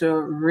looking to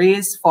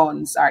raise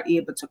funds are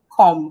able to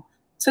come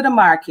to the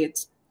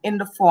market in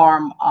the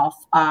form of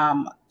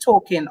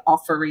token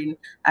offering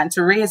and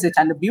to raise it.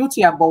 And the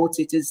beauty about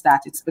it is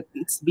that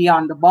it's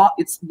beyond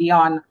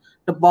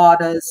the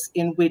borders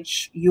in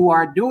which you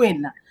are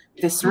doing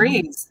this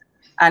raise.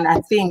 And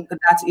I think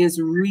that is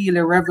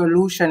really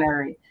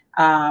revolutionary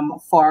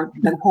for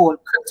the whole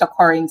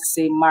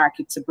cryptocurrency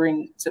market to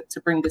bring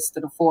this to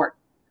the fore.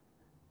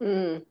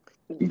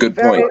 Good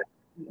point.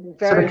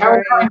 So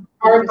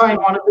Karsten,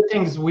 one of the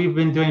things we've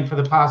been doing for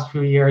the past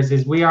few years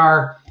is we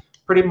are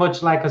pretty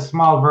much like a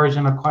small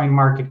version of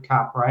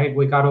CoinMarketCap, right?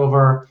 We got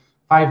over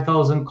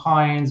 5,000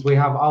 coins. We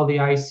have all the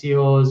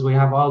ICOs. We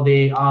have all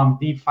the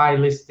DeFi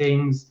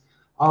listings,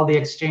 all the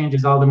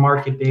exchanges, all the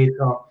market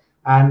data.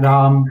 And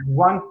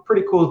one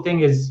pretty cool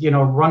thing is,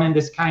 running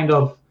this kind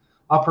of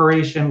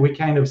operation, we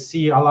kind of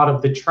see a lot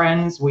of the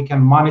trends. We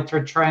can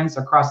monitor trends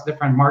across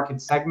different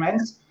market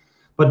segments.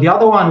 But the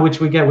other one which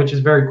we get, which is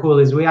very cool,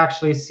 is we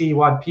actually see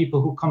what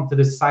people who come to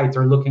the site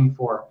are looking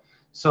for.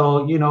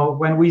 So,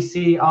 when we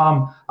see a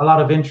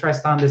lot of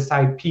interest on the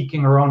site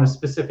peaking around a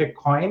specific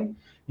coin,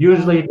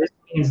 usually this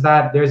means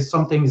that there's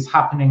something is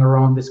happening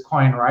around this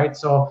coin, right?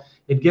 So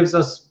it gives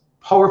us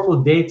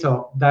powerful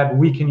data that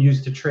we can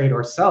use to trade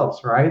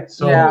ourselves, right?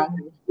 So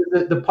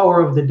the power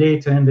of the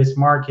data in this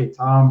market.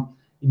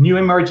 New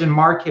emerging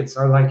markets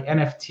are like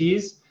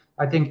NFTs.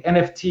 I think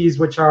NFTs,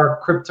 which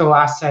are crypto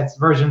assets,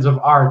 versions of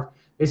art,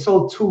 they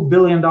sold $2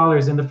 billion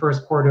in the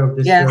first quarter of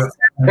this year.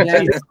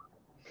 Yes.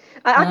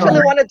 I actually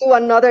want to do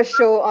another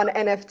show on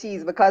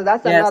NFTs because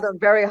that's another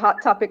very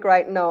hot topic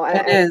right now. And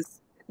it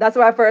is. That's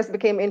where I first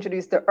became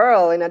introduced to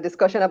Earl in a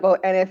discussion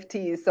about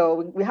NFTs.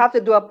 So we have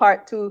to do a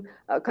part 2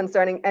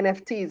 concerning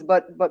NFTs.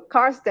 But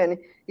Karsten,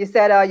 you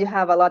said you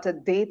have a lot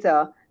of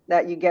data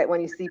that you get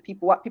when you see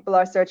what people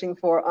are searching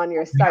for on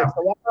your site.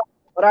 So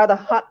what are the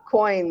hot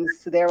coins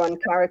there on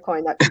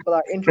CarryCoin that people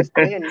are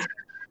interested in?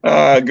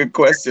 Good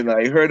question.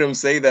 I heard him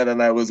say that,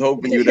 and I was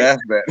hoping you'd ask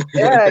that.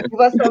 Yeah, give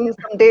us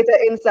some data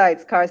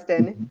insights,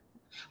 Karsten.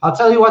 I'll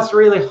tell you what's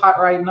really hot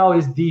right now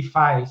is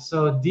DeFi.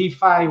 So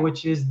DeFi,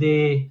 which is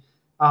the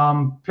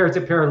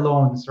peer-to-peer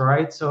loans,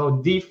 right? So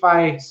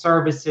DeFi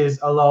services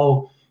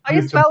allow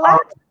you spell that?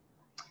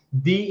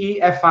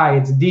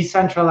 DEFI, it's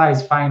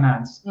decentralized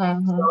finance.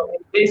 So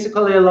it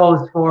basically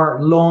allows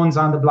for loans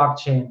on the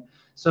blockchain.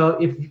 So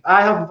if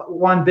I have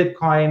one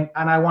Bitcoin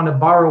and I want to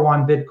borrow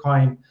one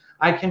Bitcoin,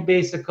 I can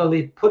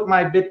basically put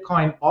my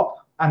Bitcoin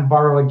up and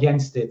borrow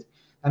against it.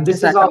 And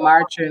this is all a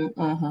margin.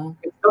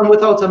 It's done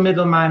without a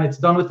middleman. It's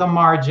done with a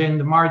margin.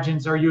 The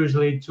margins are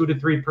usually 2 to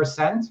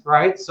 3%,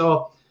 right?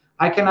 So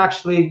I can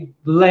actually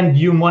lend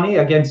you money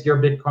against your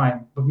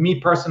Bitcoin, but me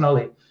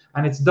personally.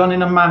 And it's done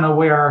in a manner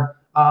where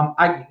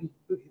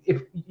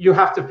if you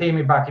have to pay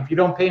me back. If you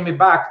don't pay me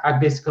back, I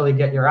basically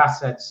get your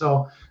assets.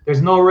 So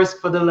there's no risk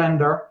for the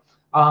lender.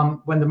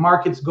 When the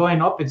market's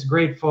going up, it's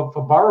great for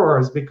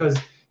borrowers because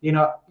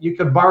you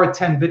could borrow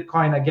 10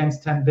 Bitcoin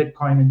against 10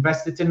 Bitcoin,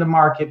 invest it in the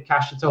market,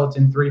 cash it out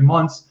in 3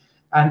 months,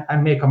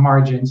 and make a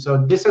margin.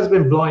 So this has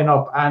been blowing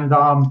up, and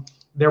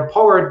they're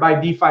powered by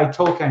DeFi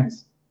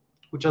tokens,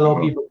 which allow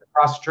people to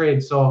cross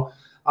trade. So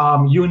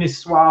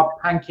Uniswap,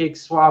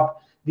 PancakeSwap,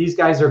 these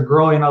guys are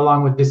growing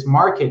along with this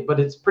market. But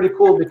it's pretty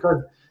cool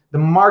because the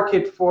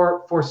market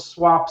for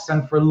swaps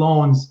and for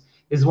loans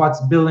is what's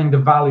building the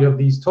value of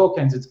these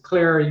tokens. It's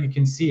clear, you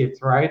can see it,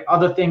 right?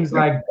 Other things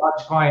like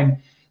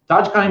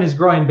Dogecoin is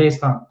growing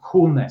based on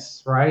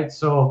coolness, right?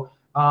 So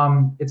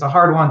it's a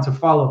hard one to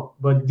follow,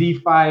 but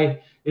DeFi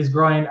is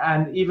growing,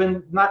 and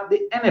even not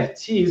the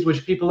NFTs,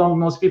 which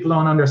most people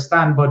don't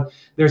understand, but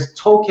there's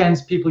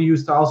tokens people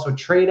use to also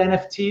trade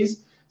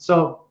NFTs.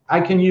 So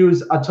I can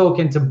use a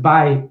token to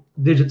buy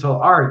digital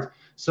art.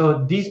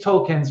 So these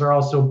tokens are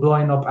also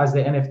blowing up as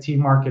the NFT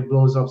market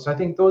blows up. So I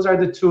think those are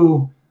the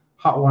 2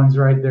 hot ones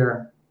right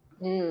there.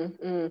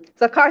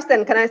 So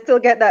Karsten, can I still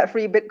get that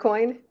free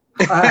Bitcoin?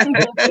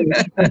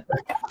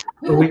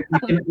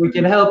 we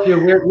can help you.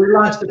 We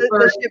launched the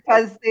first. The ship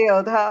has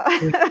sailed, huh?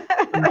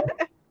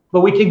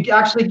 But we can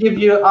actually give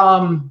you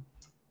a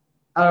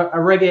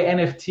reggae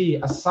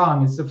NFT, a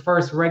song. It's the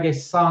first reggae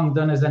song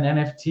done as an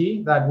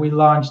NFT that we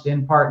launched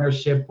in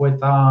partnership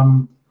with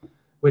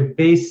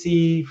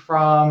Basie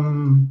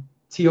from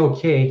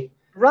TOK.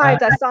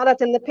 Right, I saw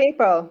that in the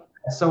paper.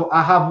 So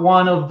I have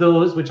one of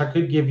those which I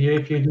could give you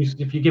if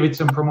you give it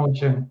some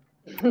promotion.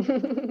 All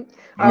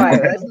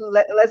right,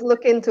 let's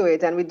look into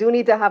it, and we do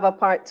need to have a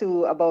part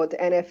 2 about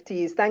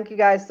NFTs. Thank you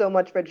guys so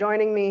much for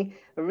joining me.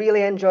 I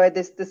really enjoyed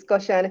this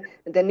discussion.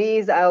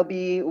 Denise, I'll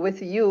be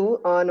with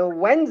you on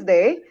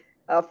Wednesday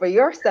for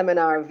your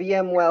seminar,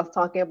 VM Wealth,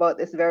 talking about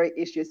this very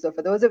issue. So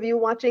for those of you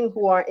watching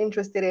who are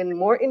interested in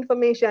more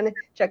information,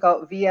 check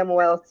out VM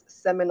Wealth's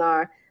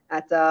seminar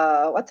at,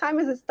 what time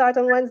does it start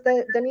on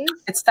Wednesday, Denise?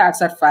 It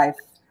starts at 5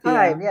 p.m.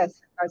 5, yes, it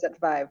starts at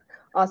 5.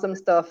 Awesome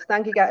stuff.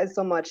 Thank you guys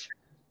so much.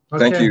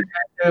 Thank you.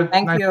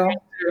 Thank you.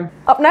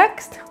 Up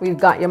next, we've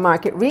got your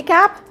market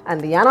recap, and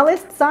the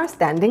analysts are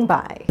standing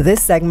by.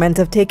 This segment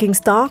of Taking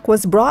Stock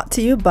was brought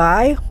to you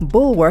by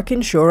Bulwark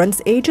Insurance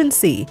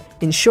Agency,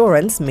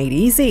 Insurance Made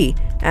Easy,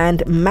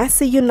 and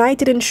Massey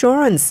United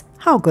Insurance.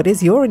 How good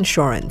is your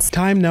insurance?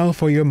 Time now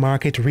for your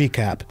market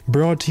recap,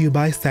 brought to you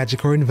by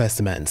Sagicor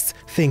Investments.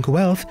 Think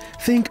wealth,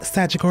 think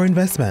Sagicor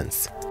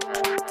Investments.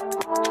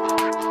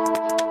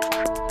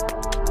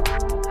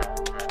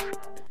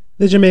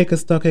 The Jamaica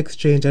Stock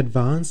Exchange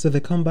advanced with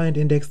the combined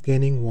index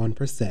gaining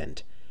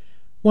 1%.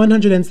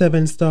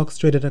 107 stocks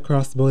traded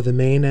across both the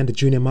main and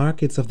junior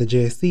markets of the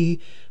JSE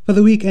for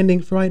the week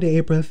ending Friday,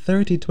 April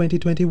 30,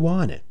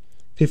 2021.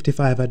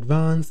 55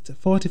 advanced,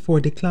 44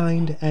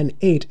 declined, and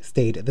 8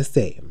 stayed the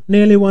same.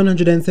 Nearly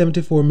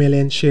 174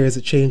 million shares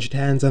changed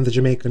hands on the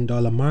Jamaican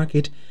dollar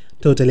market,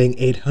 totaling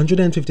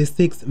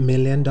 $856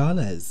 million.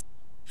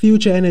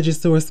 Future energy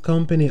source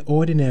company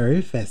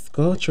Ordinary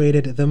Fesco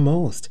traded the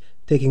most,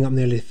 taking up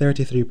nearly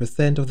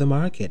 33% of the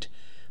market.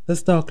 The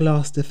stock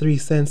lost 3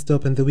 cents to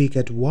open the week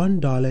at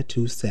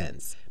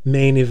 $1.02.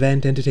 Main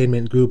Event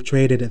Entertainment Group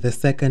traded the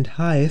second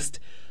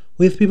highest,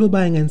 with people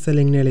buying and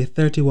selling nearly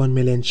 31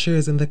 million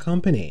shares in the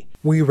company.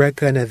 We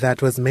reckon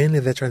that was mainly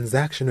the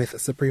transaction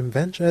with Supreme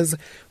Ventures,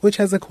 which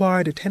has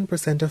acquired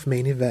 10% of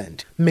Main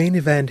Event. Main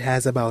Event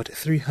has about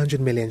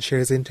 300 million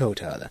shares in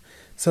total,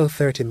 so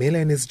 30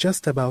 million is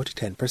just about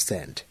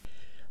 10%.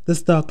 The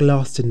stock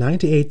lost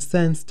 98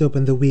 cents to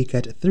open the week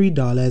at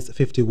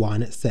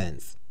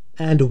 $3.51.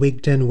 And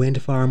Wigton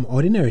Wind Farm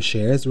ordinary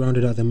shares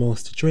rounded out the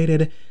most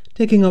traded,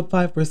 taking up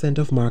 5%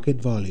 of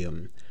market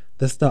volume.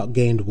 The stock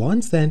gained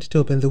 1 cent to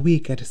open the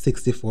week at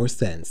 64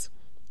 cents.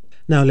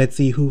 Now let's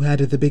see who had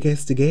the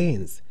biggest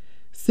gains.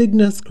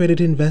 Cygnus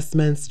Credit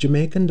Investments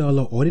Jamaican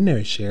dollar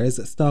ordinary shares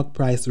stock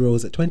price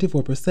rose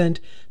 24%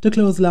 to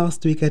close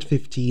last week at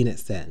 15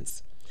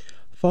 cents.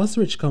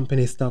 Fosrich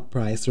Company stock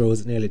price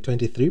rose nearly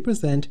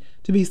 23%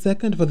 to be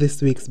second for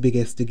this week's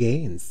biggest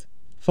gains.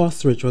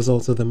 Fosrich was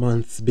also the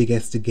month's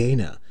biggest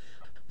gainer.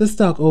 The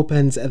stock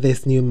opens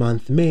this new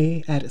month,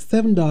 May, at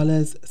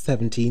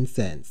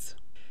 $7.17.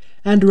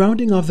 And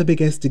rounding off the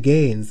biggest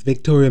gains,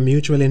 Victoria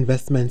Mutual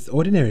Investments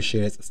ordinary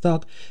shares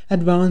stock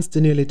advanced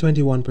nearly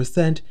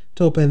 21%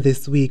 to open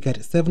this week at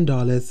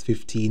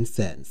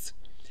 $7.15.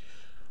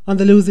 On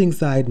the losing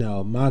side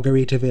now,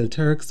 Margaritaville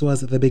Turks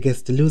was the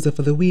biggest loser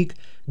for the week,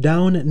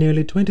 down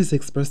nearly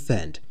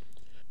 26%.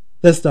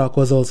 The stock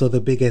was also the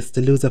biggest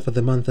loser for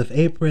the month of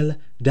April,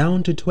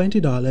 down to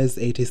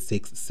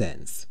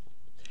 $20.86.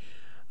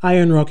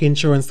 Iron Rock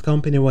Insurance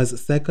Company was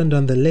second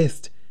on the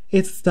list,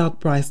 its stock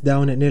price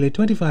down nearly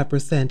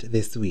 25%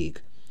 this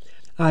week.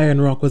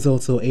 Iron Rock was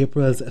also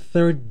April's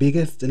third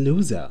biggest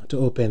loser to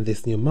open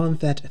this new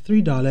month at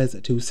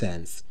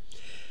 $3.02.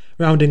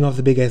 Rounding off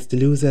the biggest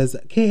losers,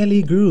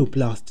 KLE Group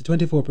lost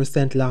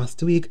 24%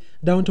 last week,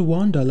 down to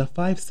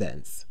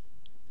 $1.05.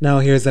 Now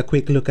here's a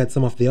quick look at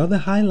some of the other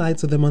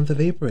highlights of the month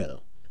of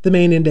April. The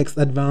main index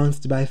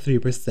advanced by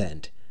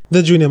 3%.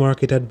 The junior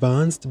market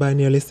advanced by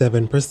nearly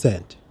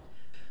 7%.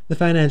 The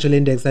financial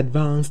index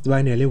advanced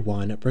by nearly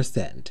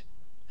 1%.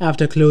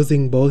 After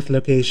closing both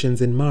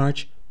locations in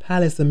March,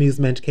 Palace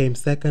Amusement came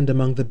second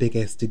among the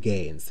biggest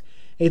gains.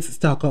 Its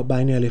stock up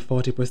by nearly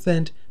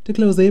 40% to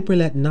close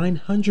April at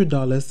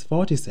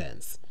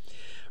 $900.40.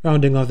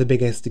 Rounding off the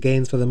biggest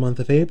gains for the month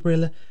of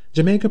April,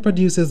 Jamaica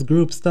Producers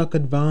Group stock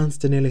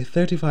advanced to nearly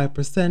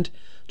 35%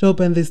 to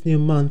open this new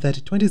month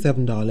at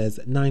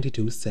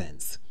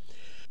 $27.92.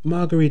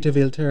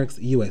 Margaritaville Turks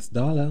US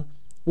dollar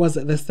was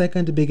the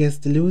second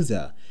biggest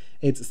loser,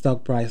 its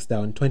stock price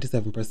down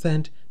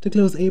 27% to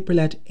close April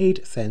at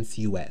 8 cents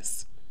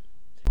US.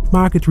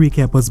 Market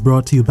Recap was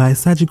brought to you by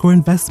Sagicor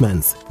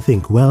Investments.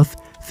 Think wealth,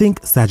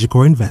 think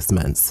Sagicor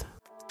Investments.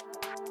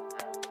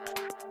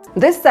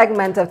 This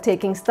segment of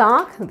Taking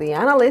Stock, the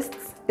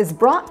Analysts, is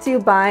brought to you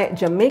by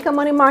Jamaica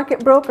Money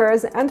Market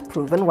Brokers and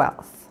Proven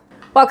Wealth.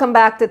 Welcome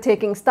back to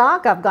Taking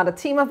Stock. I've got a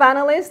team of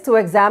analysts to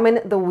examine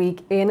the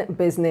week in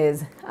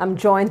business. I'm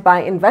joined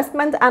by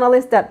investment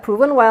analyst at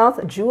Proven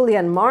Wealth,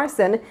 Julian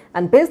Morrison,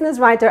 and business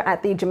writer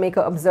at the Jamaica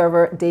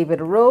Observer,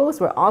 David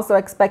Rose. We're also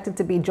expected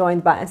to be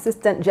joined by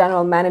Assistant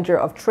General Manager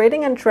of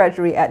Trading and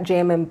Treasury at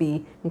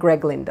JMMB,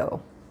 Greg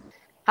Lindo.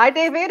 Hi,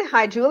 David.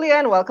 Hi,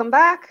 Julian. Welcome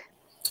back.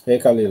 Hey,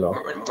 Kalilah.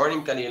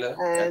 Morning, Kalilah.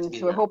 And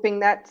we're hoping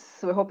that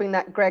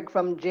Greg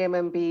from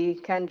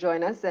JMMB can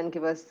join us and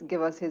give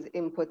us his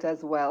input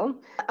as well.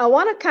 I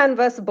want to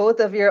canvass both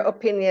of your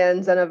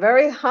opinions on a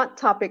very hot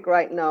topic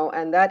right now,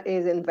 and that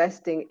is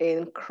investing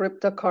in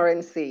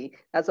cryptocurrency.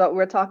 That's what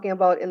we're talking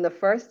about in the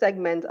first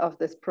segment of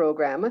this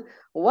program.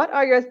 What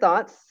are your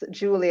thoughts,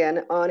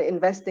 Julian, on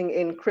investing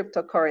in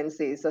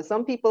cryptocurrencies? So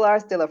some people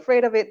are still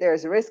afraid of it.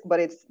 There's risk, but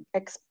it's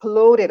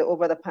exploded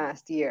over the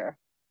past year.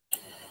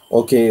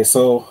 Okay,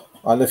 so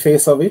on the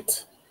face of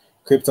it,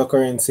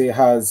 cryptocurrency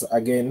has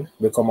again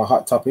become a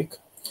hot topic,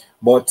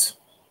 but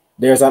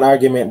there's an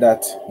argument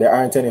that there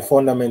aren't any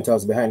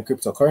fundamentals behind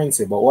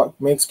cryptocurrency. But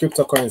what makes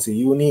cryptocurrency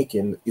unique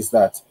is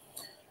that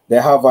they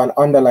have an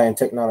underlying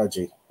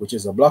technology, which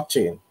is a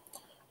blockchain.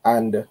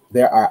 And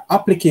there are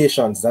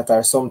applications that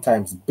are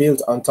sometimes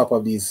built on top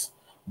of these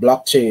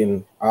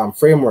blockchain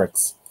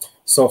frameworks.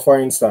 So for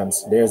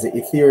instance, there's the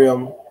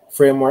Ethereum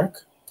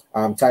framework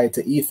tied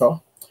to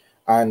Ether,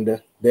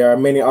 and there are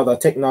many other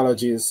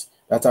technologies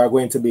that are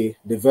going to be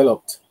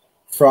developed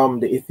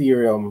from the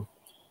Ethereum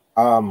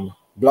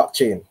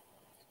blockchain.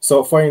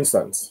 So for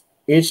instance,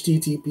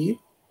 HTTP,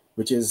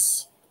 which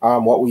is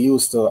what we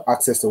use to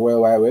access the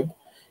World Wide Web,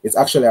 is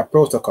actually a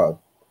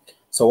protocol.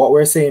 So what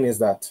we're saying is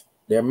that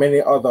there are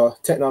many other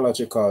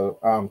technological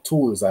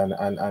tools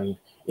and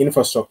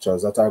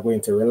infrastructures that are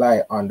going to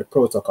rely on the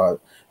protocol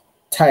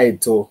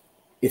tied to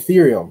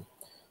Ethereum.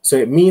 So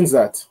it means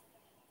that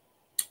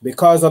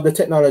because of the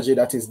technology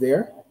that is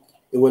there,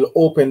 it will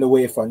open the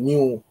way for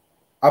new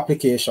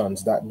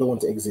applications that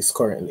don't exist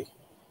currently.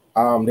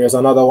 There's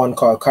another one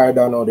called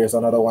Cardano, there's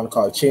another one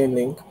called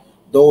Chainlink.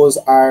 Those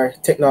are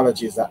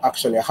technologies that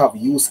actually have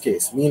use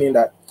case, meaning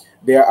that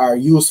there are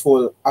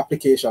useful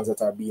applications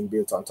that are being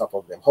built on top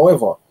of them.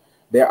 However,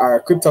 there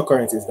are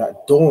cryptocurrencies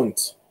that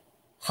don't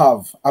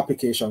have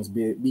applications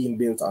being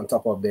built on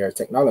top of their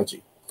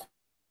technology,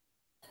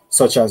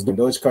 such as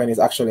Dogecoin is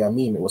actually a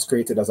meme. It was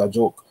created as a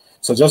joke.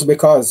 So just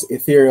because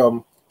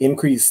Ethereum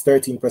increased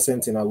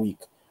 13% in a week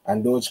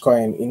and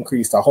Dogecoin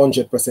increased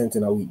 100%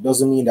 in a week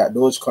doesn't mean that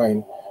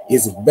Dogecoin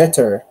is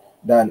better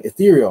than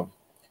Ethereum.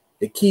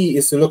 The key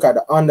is to look at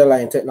the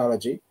underlying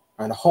technology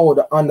and how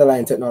the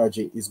underlying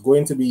technology is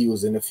going to be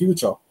used in the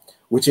future,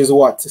 which is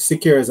what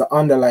secures the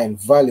underlying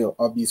value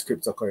of these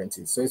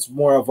cryptocurrencies. So it's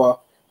more of a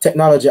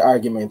technology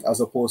argument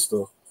as opposed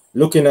to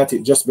looking at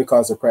it just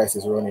because the price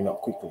is running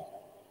up quickly.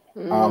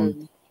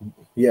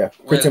 Yeah,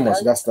 pretty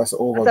much. That's the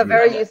overview.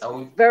 That's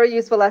a very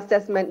useful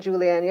assessment,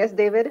 Julian. Yes,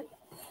 David?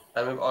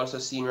 And we've also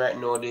seen right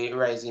now the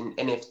rise in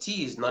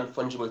NFTs,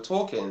 non-fungible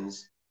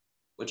tokens,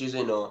 which is,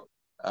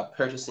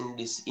 purchasing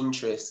this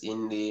interest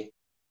in the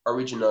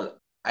original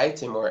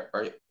item or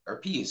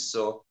piece.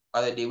 So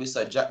other day we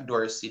saw Jack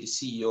Dorsey, the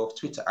CEO of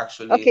Twitter,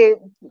 actually. Okay,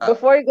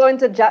 before you go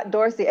into Jack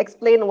Dorsey,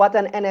 explain what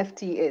an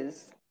NFT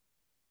is.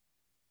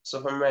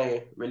 So from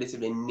my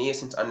relatively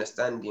nascent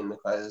understanding,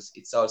 because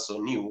it's also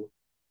new,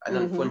 a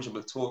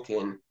non-fungible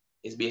token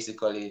is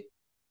basically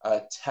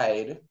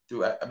tied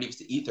through, I believe it's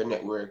the Ether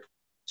network,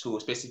 to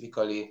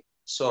specifically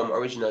some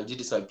original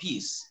digital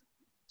piece.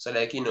 So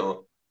like,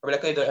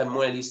 like I got a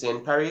Mona Lisa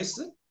in Paris,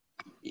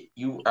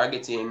 you are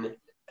getting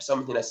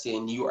something that's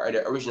saying you are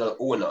the original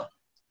owner.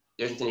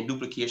 There isn't any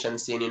duplication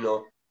saying,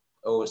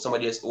 oh,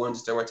 somebody else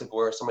owns it or whatever,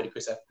 or somebody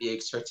creates a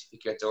fake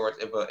certificate or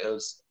whatever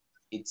else.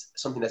 It's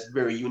something that's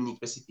very unique,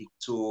 specific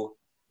to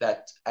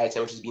that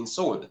item which is being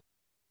sold.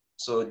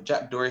 So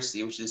Jack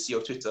Dorsey, which is the CEO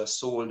of Twitter,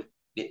 sold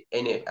the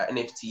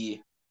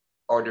NFT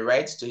or the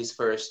rights to his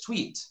first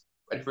tweet,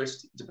 or the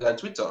first tweet on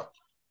Twitter.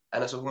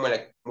 And that's more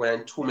than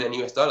 $2 million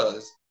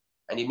US.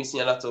 And you've been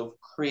seeing a lot of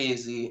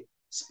crazy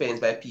spends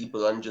by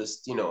people on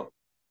just,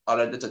 all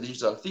of the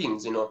digital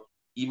things,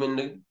 even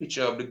the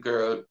picture of the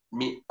girl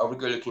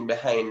looking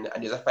behind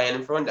and there's a fire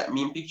in front, that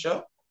meme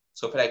picture.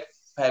 So for like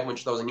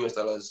 $500,000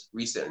 US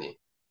recently.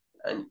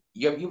 And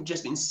you've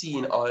just been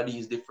seeing all of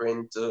these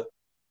different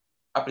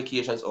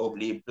applications of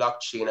the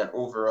blockchain and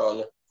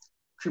overall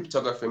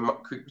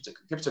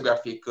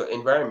cryptographic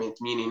environment,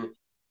 meaning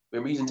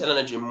we're using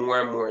technology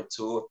more and more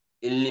to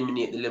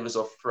eliminate the levels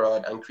of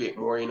fraud and create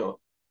more,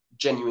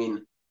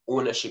 genuine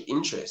ownership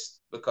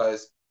interest.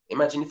 Because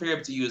imagine if you're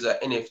able to use an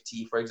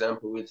NFT, for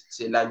example, with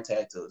say land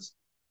titles,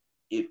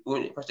 it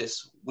will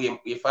process way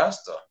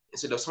faster.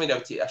 Instead of somebody that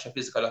would take actual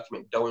physical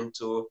document down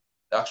to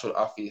the actual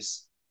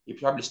office, you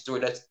probably store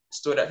that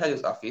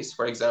title's office,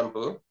 for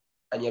example,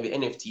 and you have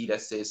an NFT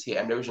that says, hey,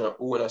 I'm the original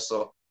owner.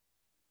 So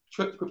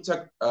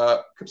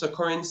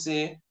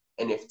cryptocurrency,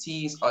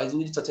 NFTs, all these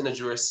digital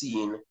technology we're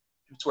seeing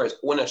towards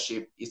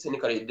ownership is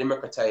technically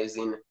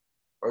democratizing,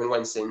 or in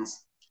one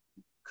sense,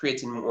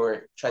 creating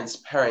more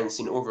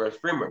transparency in overall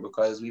framework,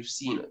 because we've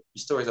seen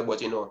stories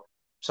about,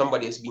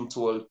 somebody has been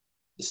told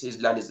this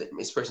land is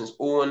this person's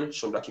own,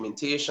 shown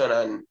documentation,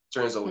 and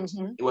turns out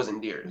it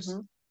wasn't theirs.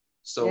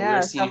 So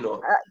we're seeing,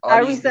 all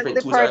these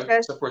different tools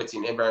are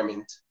supporting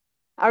environment.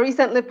 I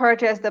recently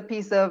purchased a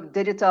piece of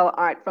digital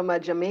art from a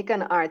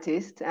Jamaican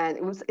artist, and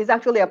it's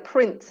actually a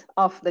print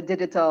of the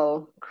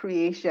digital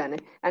creation.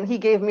 And he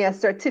gave me a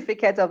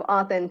certificate of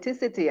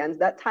authenticity, and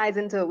that ties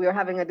into, we were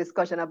having a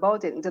discussion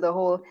about it, into the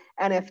whole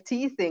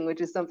NFT thing,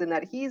 which is something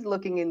that he's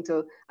looking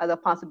into as a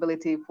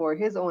possibility for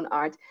his own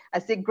art. I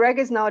see Greg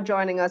is now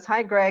joining us.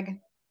 Hi, Greg.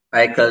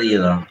 Hi,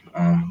 Kalilah.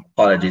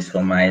 apologies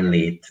for my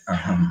late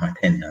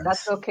attendance.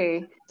 That's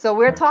okay. So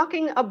we're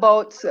talking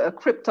about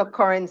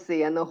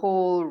cryptocurrency and the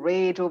whole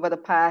rage over the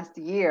past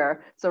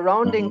year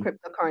surrounding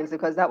cryptocurrency,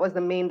 because that was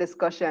the main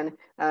discussion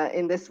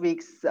in this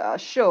week's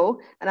show.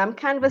 And I'm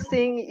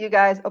canvassing you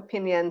guys'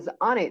 opinions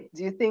on it.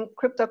 Do you think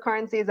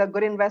cryptocurrency is a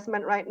good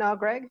investment right now,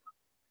 Greg?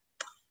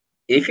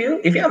 If you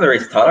have a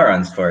risk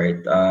tolerance for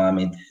it,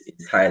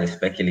 it's highly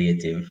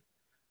speculative.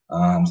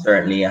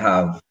 Certainly, I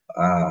have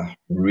a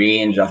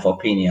range of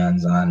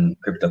opinions on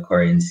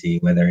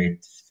cryptocurrency, whether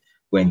it's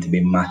going to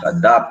be mass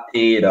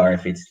adopted or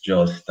if it's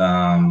just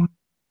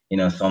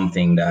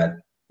something that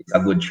it's a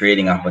good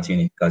trading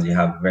opportunity because you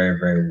have very,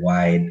 very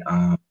wide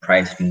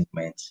price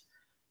movements.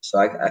 So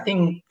I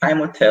think time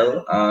will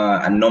tell.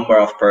 A number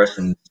of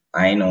persons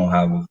I know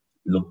have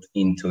looked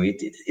into it.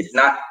 It's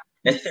not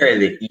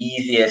necessarily the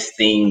easiest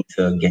thing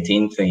to get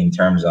into in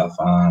terms of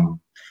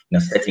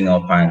setting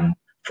up and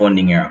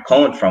funding your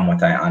account, from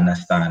what I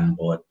understand.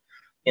 But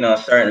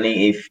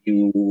certainly if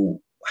you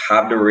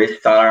have the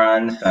risk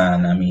tolerance,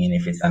 and I mean,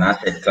 if it's an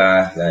asset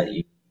class that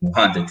you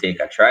want to take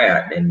a try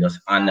at, then just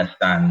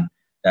understand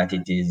that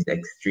it is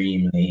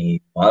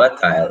extremely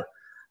volatile.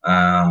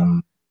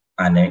 And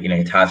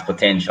it has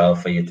potential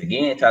for you to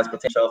gain, it has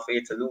potential for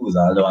you to lose.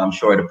 Although I'm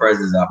sure the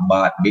persons that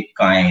bought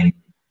Bitcoin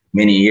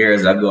many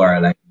years ago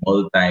are like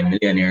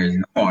multi-millionaires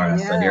now,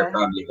 so they're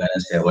probably gonna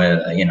say,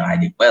 well, I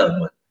did well,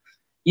 but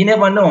you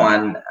never know.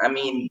 And I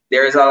mean,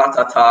 there's a lot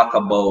of talk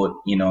about,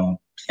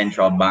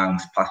 central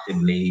banks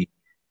possibly,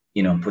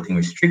 putting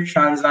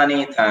restrictions on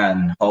it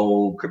and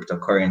how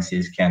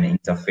cryptocurrencies can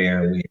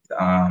interfere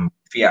with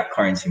fiat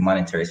currency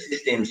monetary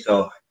system.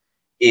 So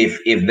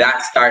if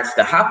that starts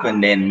to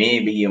happen, then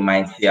maybe you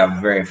might see a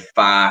very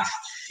fast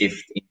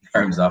shift in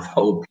terms of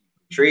how people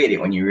trade it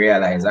when you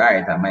realize, all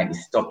right, I might be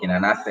stuck in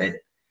an asset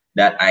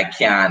that I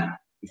can't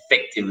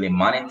effectively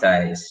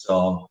monetize.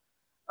 So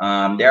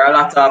there are a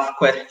lot of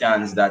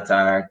questions that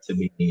are to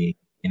be,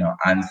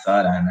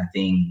 answered, and I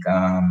think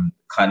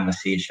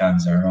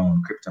conversations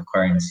around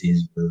cryptocurrencies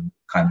will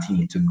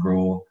continue to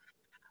grow,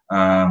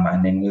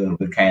 and then we'll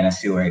kind of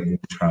see where it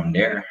goes from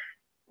there.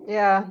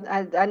 Yeah,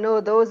 I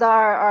know those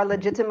are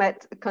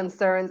legitimate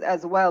concerns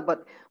as well.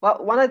 But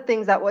one of the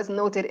things that was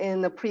noted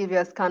in the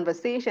previous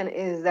conversation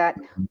is that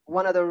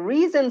one of the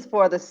reasons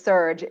for the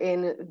surge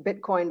in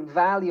Bitcoin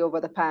value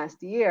over the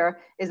past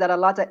year is that a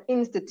lot of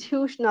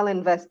institutional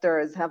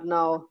investors have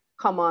now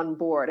come on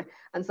board.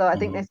 And so I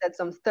think they said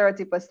some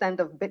 30%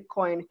 of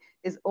Bitcoin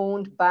is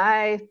owned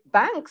by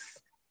banks.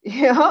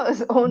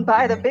 It's owned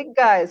by the big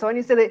guys. So when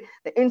you say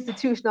the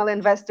institutional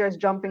investors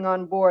jumping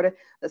on board,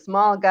 the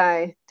small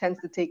guy tends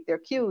to take their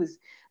cues.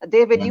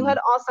 David, you had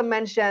also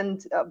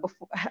mentioned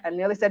before, I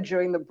nearly said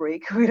during the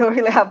break, we don't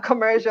really have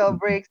commercial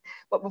breaks,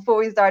 but before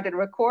we started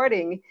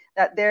recording,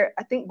 that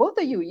I think both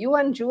of you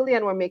and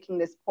Julian were making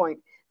this point,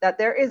 that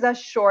there is a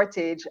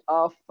shortage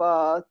of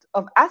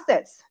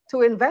assets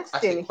to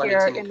invest in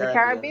here in the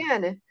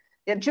Caribbean.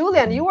 Yeah,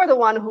 Julian, you were the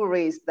one who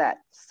raised that.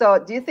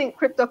 So do you think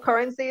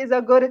cryptocurrency is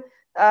a good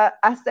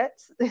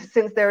assets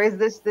since there is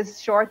this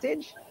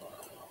shortage?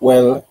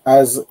 Well,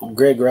 as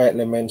Greg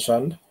rightly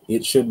mentioned,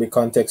 it should be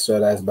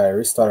contextualized by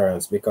risk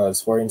tolerance,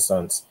 because, for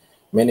instance,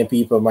 many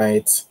people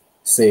might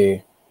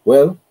say,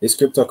 well, this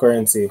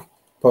cryptocurrency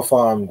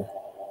performed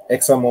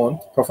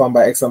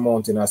by X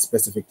amount in a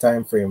specific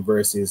time frame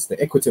versus the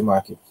equity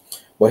market.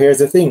 But here's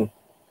the thing,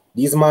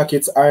 these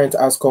markets aren't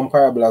as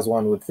comparable as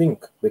one would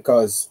think,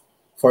 because,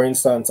 for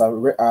instance,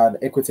 the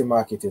equity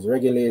market is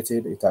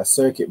regulated, it has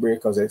circuit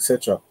breakers,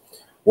 etc.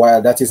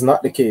 While that is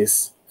not the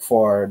case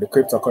for the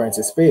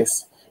cryptocurrency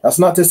space. That's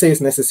not to say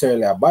it's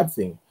necessarily a bad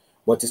thing,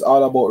 but it's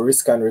all about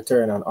risk and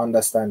return and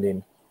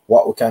understanding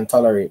what we can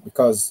tolerate.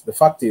 Because the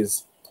fact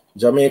is,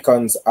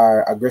 Jamaicans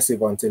are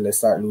aggressive until they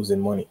start losing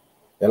money.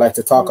 They like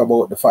to talk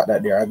about the fact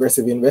that they're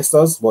aggressive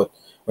investors, but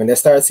when they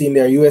start seeing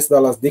their US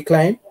dollars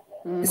decline,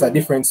 it's a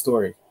different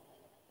story.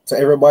 So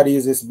everybody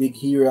is this big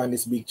hero and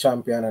this big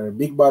champion and a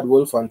big bad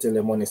wolf until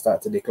the money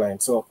starts to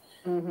decline. So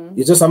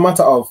it's just a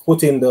matter of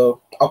putting the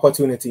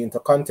opportunity into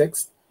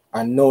context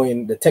and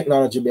knowing the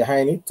technology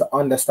behind it to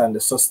understand the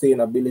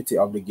sustainability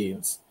of the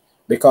gains,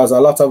 because a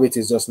lot of it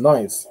is just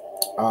noise.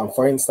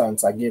 For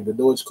instance, I gave the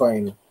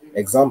Dogecoin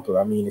example.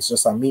 I mean, it's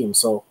just a meme.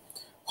 So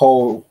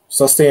how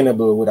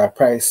sustainable would a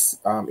price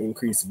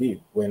increase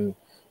be when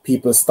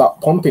people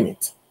stop pumping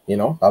it?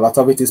 A lot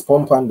of it is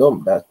pump and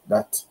dump.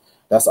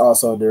 That's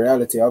also the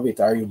reality of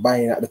it. Are you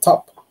buying at the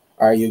top?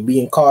 Are you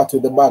being caught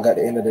with the bag at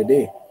the end of the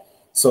day?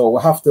 So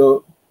we have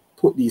to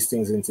put these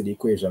things into the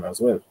equation as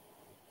well.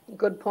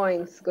 Good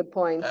points.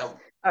 All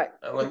right.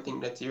 One thing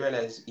that you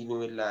realized even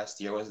with last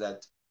year was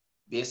that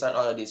based on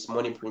all of this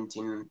money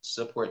printing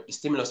support,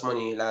 stimulus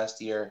money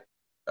last year,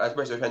 as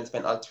persons were trying to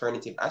spend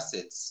alternative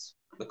assets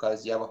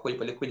because you have a whole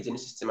heap of liquidity in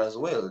the system as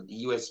well. The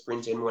US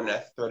printed more than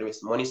a third of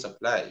its money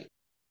supply.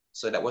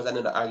 So that was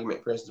another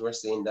argument. Persons were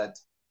saying that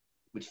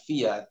with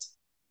fiat,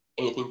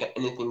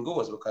 anything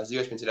goes, because the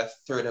US printed a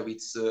third of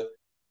its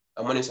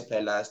money supply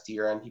last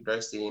year, and people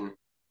are saying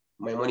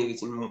my money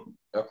is in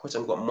quote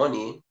unquote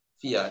money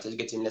fiat is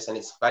getting less and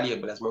it's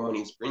valuable as more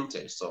money is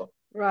printed. So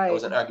that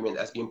was an argument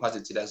that's being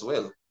posited as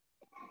well.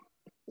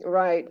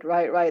 Right.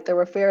 There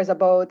were fears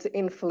about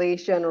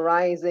inflation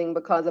rising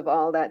because of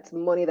all that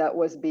money that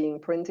was being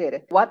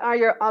printed. What are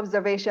your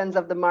observations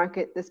of the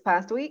market this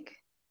past week?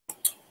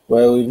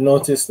 Well, we've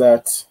noticed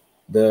that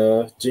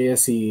the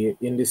JSE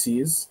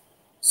indices,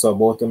 so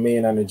both the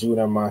main and the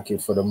junior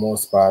market for the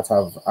most part,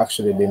 have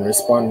actually been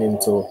responding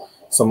to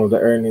some of the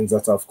earnings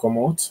that have come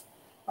out.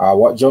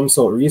 What jumps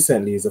out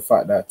recently is the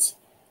fact that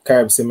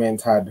Carib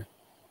Cement had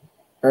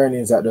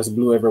earnings that just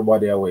blew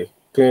everybody away.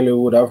 Clearly, we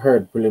would have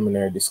heard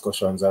preliminary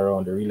discussions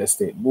around the real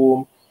estate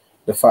boom,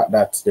 the fact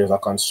that there's a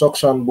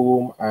construction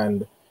boom,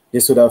 and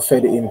this would have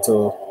fed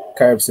into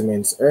Carib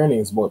Cement's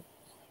earnings. But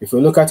if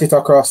we look at it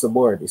across the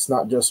board, it's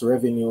not just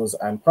revenues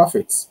and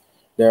profits.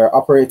 Their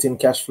operating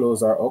cash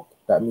flows are up.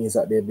 That means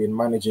that they've been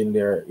managing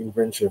their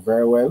inventory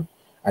very well.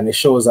 And it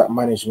shows that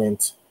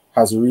management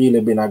has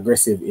really been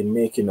aggressive in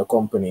making the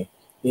company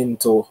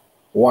into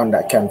one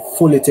that can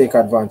fully take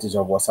advantage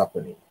of what's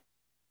happening.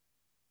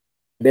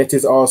 Debt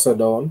is also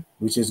down,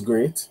 which is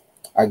great.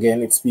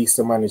 Again, it speaks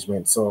to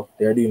management, so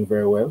they're doing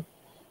very well.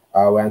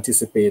 We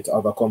anticipate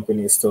other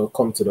companies to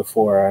come to the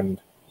fore and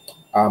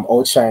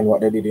outshine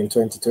what they did in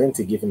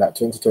 2020, given that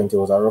 2020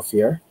 was a rough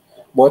year.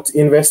 But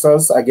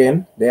investors,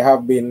 again, they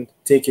have been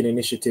taking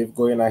initiative,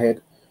 going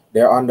ahead.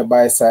 They're on the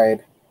buy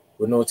side.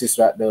 We noticed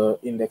that the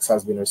index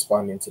has been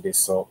responding to this,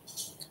 so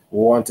we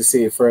want to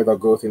see further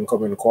growth in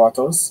coming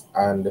quarters,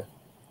 and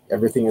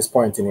everything is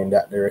pointing in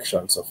that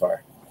direction so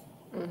far.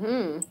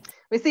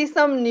 We see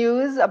some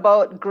news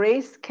about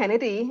Grace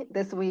Kennedy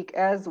this week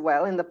as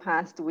well. In the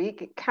past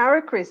week,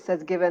 Caracris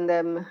has given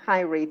them high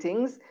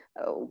ratings.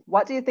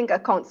 What do you think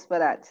accounts for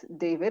that,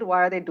 David? Why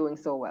are they doing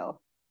so well?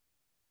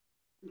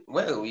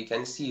 Well, we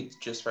can see it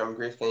just from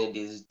Grace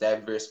Kennedy's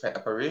diverse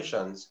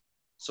operations.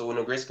 So,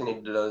 Grace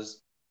Kennedy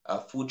does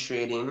food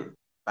trading,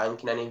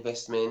 banking and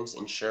investments,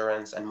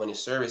 insurance, and money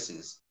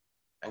services.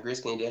 And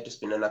Grace Kennedy has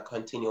just been on a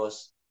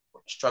continuous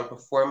strong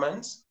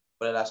performance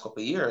for the last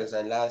couple of years.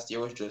 And last year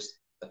was just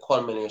the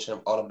culmination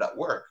of all of that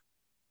work.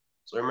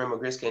 So remember,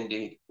 Grace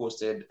Kennedy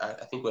posted, I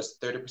think it was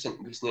 30%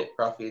 increase in net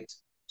profit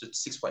to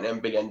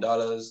 $6.9 billion.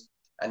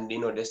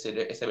 And, they said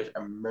they established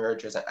a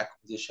mergers and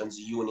acquisitions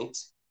unit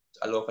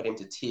to allow for them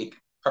to take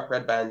proper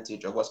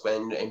advantage of what's going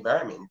on in the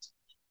environment.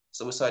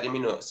 So we saw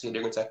them, say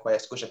they're going to acquire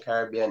Scotia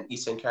Caribbean,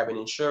 Eastern Caribbean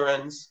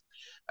Insurance,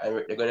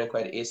 and they're going to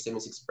acquire the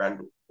 876 brand,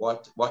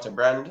 water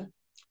brand.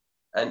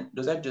 And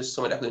those are just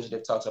some of the acquisitions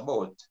they've talked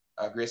about.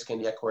 Grace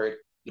Kennedy acquired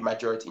the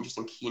majority interest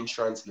in Key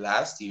Insurance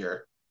last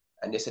year,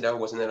 and they said there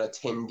was another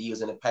 10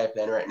 deals in the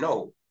pipeline right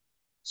now.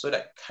 So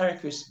that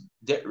Caracris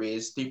debt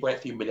raise,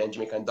 3.3 billion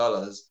Jamaican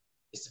dollars,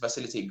 is to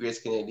facilitate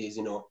Grace Kennedy's,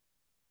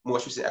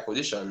 most recent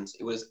acquisitions.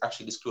 It was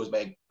actually disclosed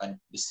by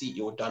the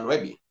CEO, Don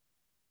Webby.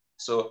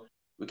 So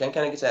we can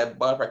kind of get a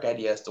ballpark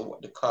idea as to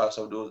what the cost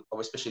of those, of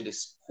especially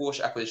this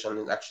Scotia acquisition,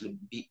 is actually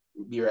be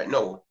right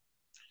now.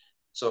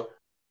 So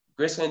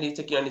Grace Kennedy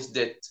taking on this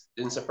debt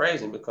isn't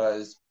surprising,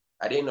 because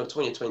at the end of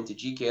 2020,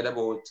 GK had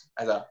about,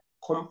 as a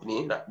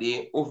company, not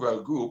the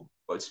overall group,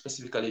 but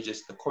specifically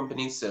just the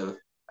company itself,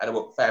 had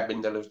about $5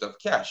 billion of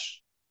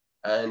cash.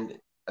 And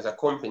as a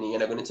company, you're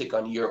not going to take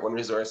on your own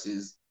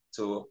resources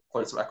to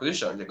fund some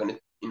acquisitions. You're going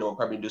to,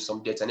 probably do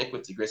some debt and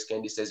equity. Grace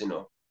Kennedy says,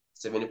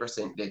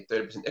 70% debt,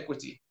 30%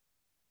 equity.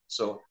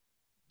 So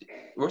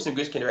working with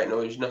Grace Kennedy right now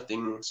is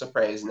nothing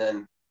surprising,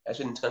 and I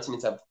shouldn't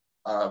continue to have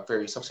a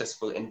very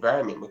successful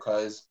environment,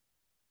 because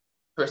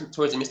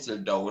tourism is still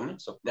down.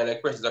 So now,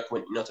 like, persons are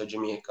coming out of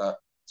Jamaica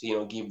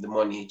to, give the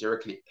money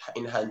directly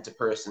in hand to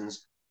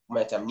persons who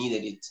might have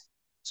needed it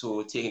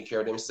to take care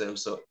of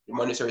themselves. So the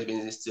money service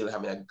business is still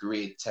having a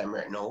great time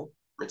right now.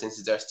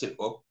 Remittances are still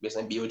up based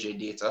on BOJ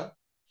data.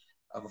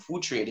 For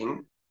food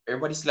trading,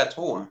 everybody's still at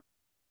home,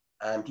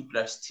 and people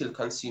are still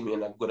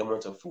consuming a good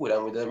amount of food.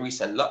 And with the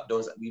recent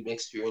lockdowns that we've been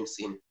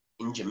experiencing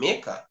in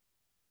Jamaica,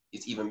 I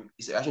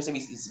shouldn't say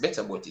it's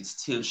better, but it's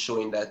still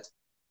showing that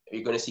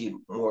you're going to see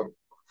more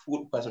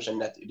food consumption in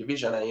that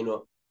division. And,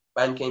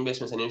 banking,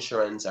 investments, and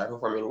insurance are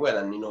performing well.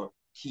 And,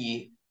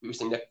 key, we've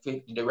seen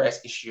the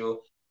rights issue,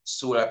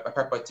 sold a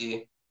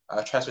property,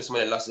 transfer some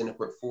of the losses in the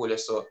portfolio.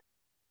 So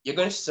you're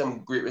going to see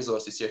some great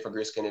results this year for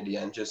Grace Kennedy,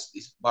 and just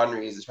this bond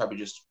raise is probably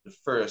just the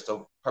first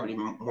of probably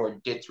more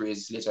debt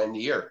raises later in the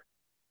year.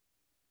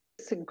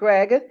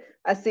 Greg,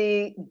 I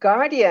see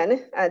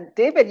Guardian.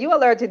 David, you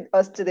alerted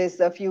us to this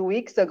a few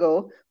weeks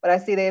ago, but I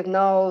see they've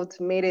now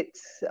made it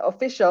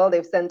official.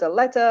 They've sent a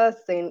letter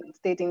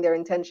stating their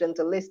intention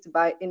to list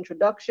by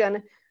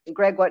introduction.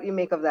 Greg, what do you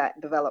make of that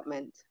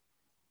development?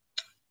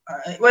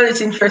 Well,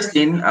 it's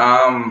interesting.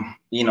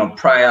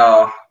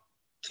 Prior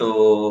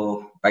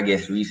to, I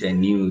guess, recent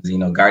news,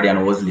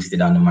 Guardian was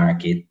listed on the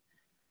market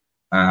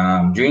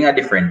during a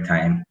different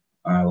time.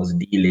 Was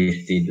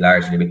delisted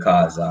largely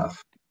because of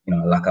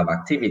lack of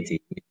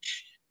activity,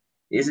 which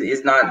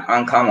is not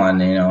uncommon,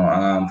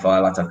 for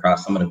a lot of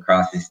some of the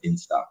cross-listed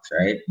stocks,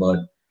 right? But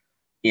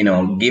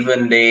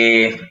given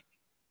the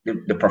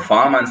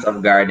performance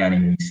of Guardian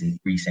in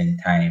recent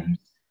times,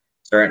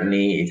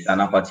 certainly it's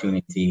an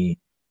opportunity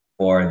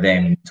for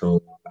them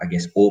to, I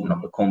guess, open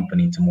up the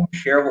company to more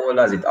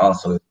shareholders. It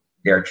also,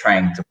 they're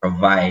trying to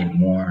provide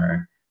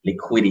more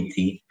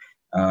liquidity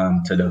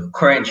to the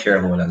current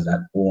shareholders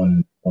that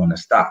own the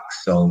stock.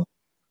 So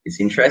it's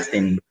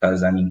interesting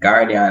because, I mean,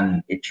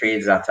 Guardian, it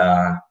trades at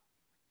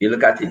you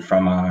look at it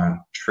from a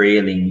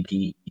trailing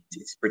P,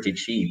 it's pretty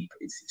cheap.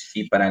 It's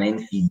cheaper than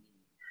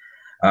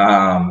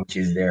NCB, which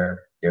is their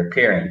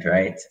parent,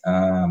 right?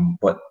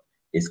 But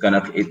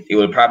it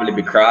will probably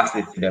be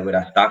cross-listed with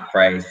a stock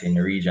price in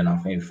the region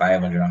of maybe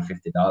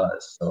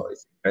 $550. So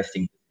it's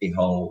interesting to see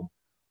how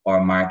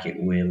our market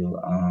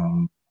will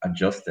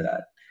adjust to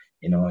that.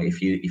 You know,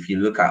 if you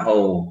look at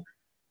how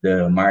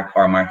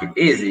our market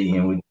is,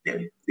 you know,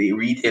 the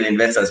retail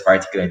investors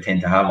particularly tend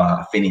to have an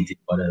affinity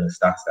for the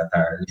stocks that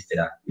are listed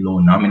at low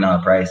nominal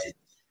prices.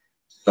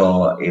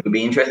 So it will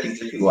be interesting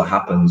to see what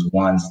happens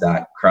once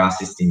that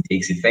cross-listing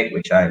takes effect,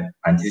 which I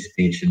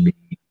anticipate should be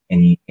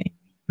any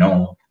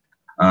no,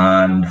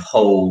 and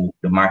how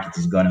the market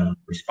is going to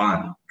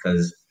respond.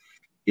 Because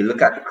you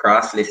look at the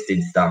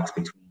cross-listed stocks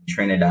between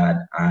Trinidad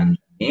and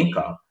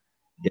Jamaica,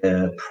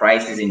 the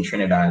prices in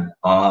Trinidad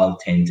all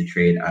tend to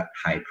trade at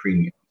high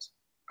premiums,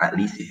 at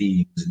least if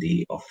you use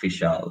the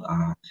official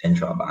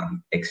central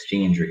bank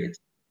exchange rate.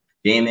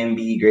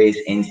 JMMB, Grace,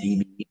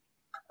 NCB,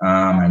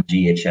 and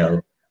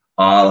GHL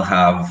all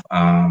have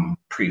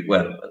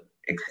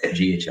except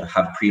GHL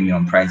have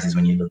premium prices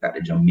when you look at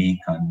the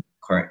Jamaican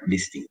current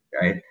listing,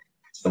 right?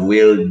 So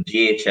will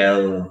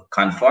GHL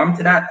conform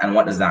to that? And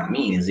what does that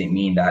mean? Does it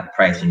mean that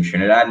price in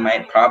Trinidad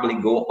might probably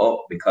go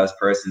up because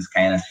persons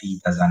kind of see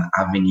it as an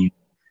avenue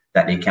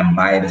that they can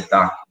buy the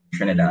stock in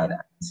Trinidad and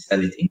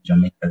sell it in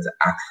Jamaica to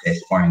access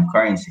foreign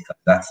currency?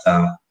 Because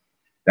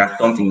that's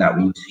something that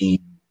we've seen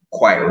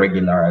quite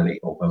regularly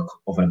over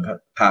the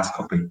past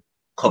couple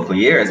of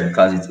years,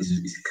 because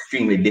it's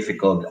extremely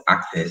difficult to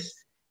access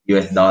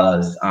US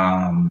dollars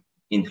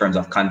in terms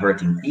of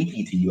converting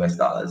TT to US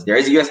dollars. There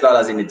is US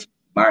dollars in the TT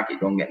market,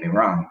 don't get me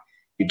wrong.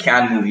 You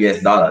can move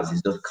US dollars,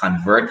 it's just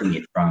converting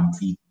it from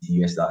TT to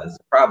US dollars is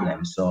a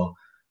problem. So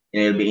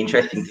it'll be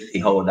interesting to see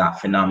how that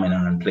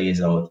phenomenon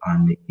plays out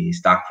on the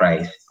stock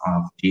price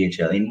of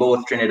GHL in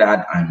both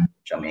Trinidad and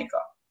Jamaica.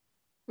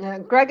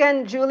 Greg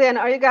and Julian,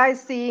 are you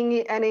guys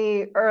seeing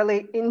any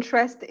early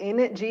interest in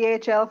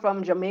GHL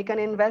from Jamaican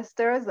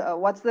investors?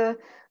 What's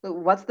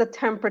the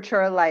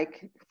temperature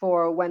like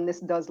for when this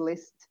does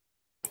list?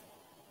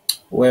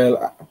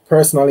 Well,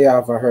 personally, I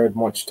haven't heard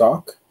much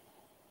talk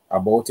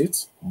about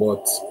it,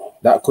 but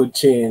that could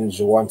change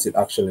once it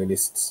actually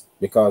lists,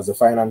 because the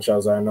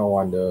financials are now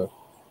on the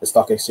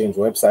stock exchange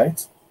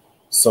website.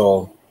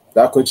 So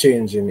that could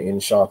change in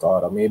short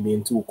order, maybe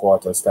in 2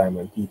 quarters time,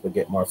 when people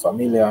get more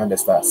familiar and they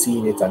start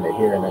seeing it and they're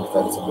hearing and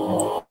start to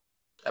more.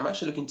 I'm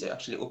actually looking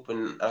to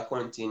open an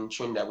account in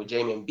Trinidad with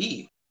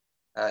JMB.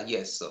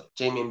 Yes, so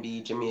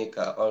JMB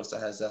Jamaica also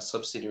has a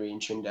subsidiary in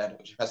Trinidad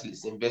which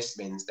facilitates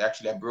investments. They're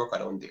actually a broker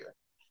down there.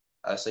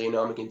 So I'm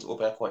looking to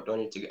open an account down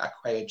there to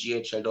acquire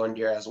GHL down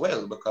there as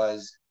well,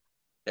 because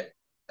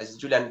as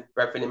Greg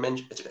rightfully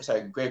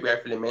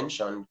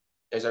mentioned,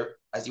 there's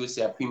as you would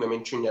say, a premium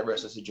in Trinidad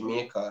versus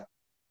Jamaica.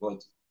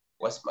 But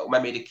what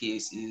might be the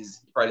case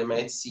is you probably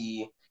might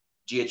see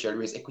GHL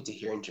raise equity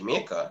here in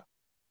Jamaica,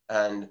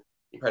 and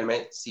you probably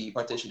might see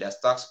potentially that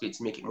stock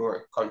splits make it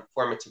more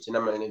conformative to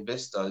nominal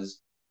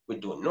investors. We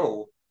don't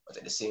know, but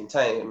at the same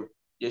time,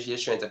 you're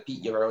just trying to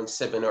peak you around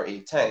 7 or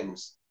 8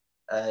 times.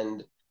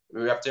 And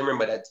we have to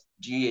remember that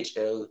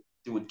GHL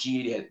through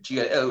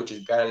GLL, which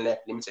is Guardian Life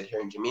Limited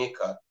here in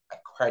Jamaica,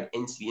 acquired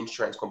NCB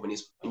Insurance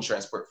Company's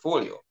insurance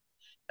portfolio.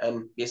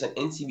 And based on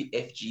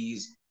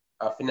NCBFG's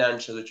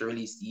financials, which were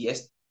released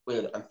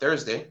on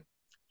Thursday,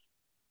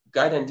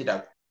 Guardian did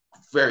a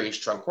very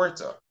strong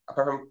quarter.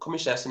 Apart from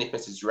commission and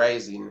expenses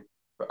rising,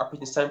 from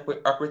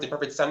operating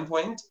profit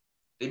standpoint,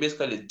 they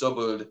basically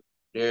doubled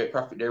their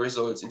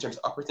results in terms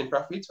of operating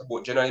profit for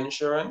both general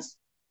insurance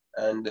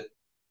and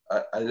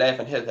life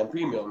and health and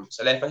premium.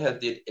 So life and health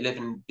did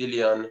 11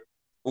 billion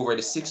over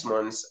the 6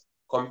 months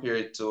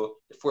compared to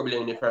the 4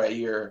 billion in the prior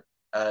year,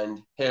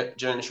 and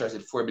general insurance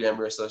did 4 billion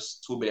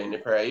versus 2 billion in the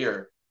prior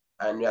year.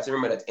 And you have to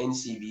remember that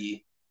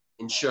NCB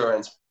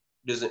insurance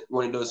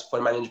only does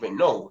fund management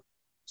now.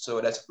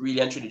 So that's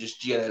really and truly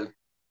just GLL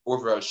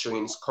overall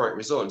showing its current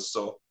results.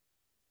 So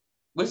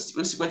we'll see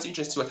interesting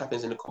to see what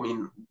happens in the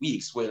coming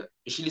weeks. Well,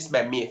 it should list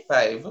by May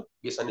 5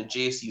 based on the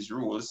JSC's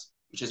rules,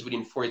 which is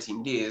within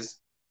 14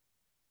 days.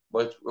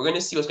 But we're going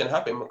to see what's going to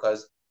happen,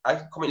 because I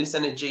come and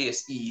listen to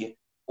JSE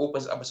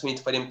opens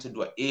opportunity for them to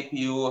do an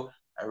APO,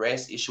 a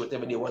rights issue,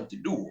 whatever they want to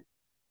do.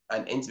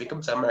 And NCB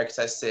Capital Markets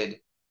has said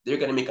they're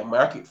going to make a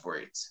market for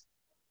it.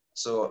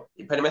 So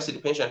you pretty much see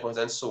the pension funds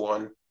and so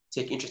on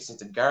take interest in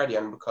the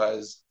Guardian,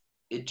 because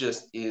it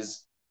just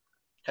is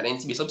an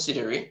NCB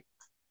subsidiary,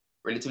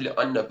 relatively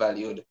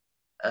undervalued,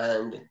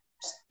 and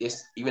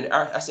even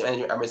our asset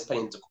management arm is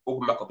planning to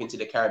open back up into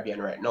the Caribbean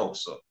right now.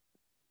 So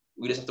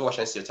we just have to watch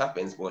and see what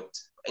happens. But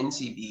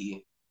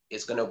NCB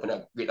is going to open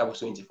a great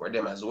opportunity for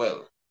them as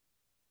well.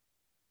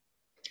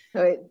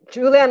 All right,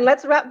 Julian,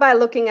 let's wrap by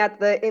looking at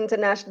the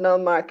international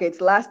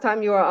markets. Last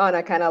time you were on,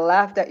 I kind of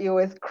laughed at you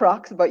with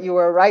Crocs, but you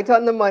were right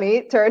on the money,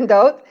 it turned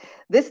out.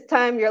 This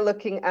time you're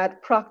looking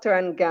at Procter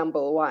 &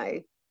 Gamble.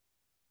 Why?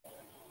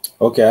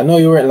 Okay, I know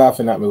you weren't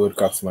laughing at me with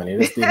Crocs money.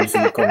 Just didn't see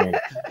it coming.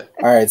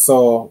 All right,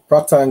 so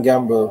Procter &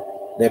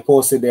 Gamble, they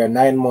posted their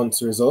 9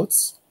 months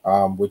results,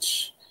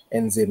 which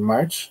ends in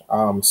March.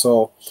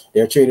 So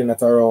they're trading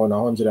at around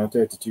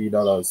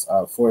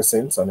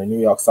 $133.04 on the New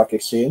York Stock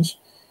Exchange.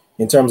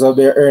 In terms of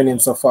their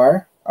earnings so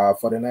far,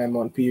 for the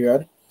 9-month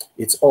period,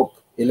 it's up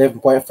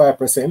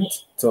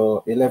 11.5%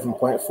 to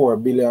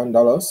 $11.4 billion.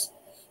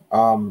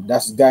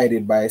 That's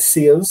guided by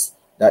sales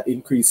that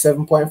increased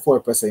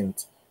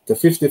 7.4% to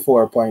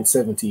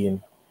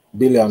 $54.17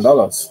 billion.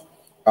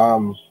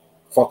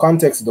 For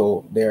context,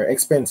 though, their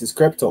expenses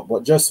crept up,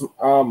 but just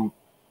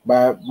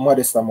by a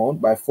modest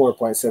amount, by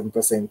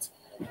 4.7%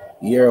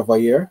 year over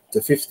year to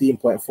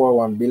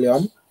 $15.41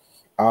 billion.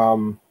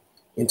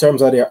 In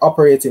terms of their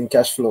operating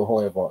cash flow,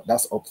 however,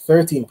 that's up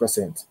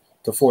 13%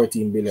 to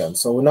 $14 billion.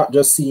 So we're not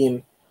just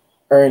seeing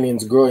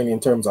earnings growing in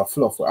terms of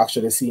fluff, we're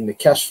actually seeing the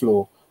cash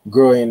flow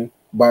growing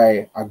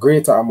by a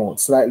greater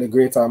amount, slightly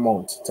greater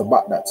amount to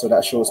back that. So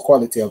that shows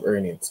quality of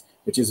earnings,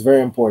 which is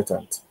very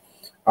important.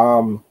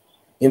 In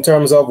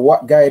terms of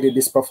what guided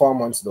this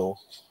performance, though,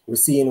 we're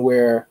seeing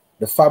where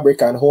the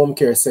fabric and home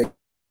care segment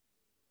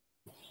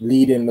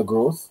leading the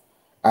growth,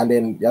 and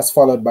then that's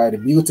followed by the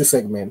beauty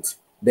segment,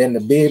 then the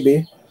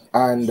baby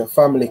and the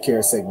family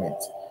care segment.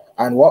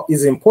 And what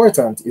is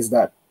important is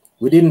that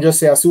we didn't just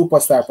see a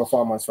superstar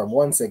performance from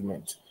one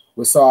segment.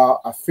 We saw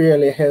a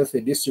fairly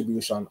healthy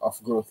distribution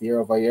of growth year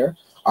over year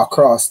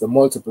across the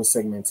multiple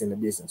segments in the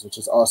business, which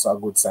is also a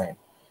good sign.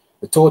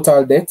 The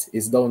total debt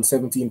is down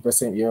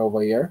 17% year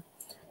over year.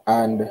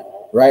 And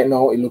right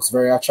now it looks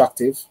very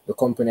attractive. The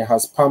company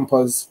has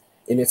Pampers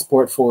in its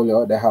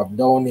portfolio. They have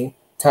Downy,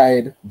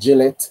 Tide,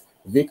 Gillette,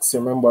 Vicks.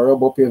 Remember,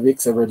 rub up your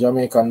Vicks. Every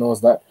Jamaican knows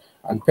that.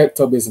 And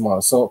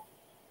Pepto-Bismol. So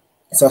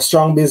it's a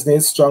strong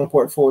business, strong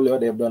portfolio.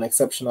 They've done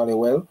exceptionally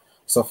well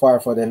so far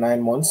for the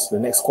 9 months. The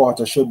next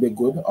quarter should be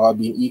good, all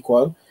being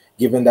equal,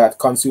 given that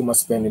consumer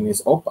spending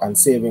is up and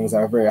savings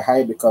are very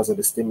high because of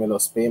the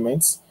stimulus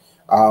payments.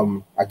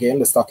 Again,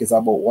 the stock is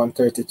about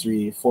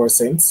 133.4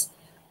 cents.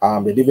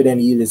 The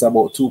dividend yield is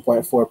about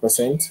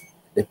 2.4%.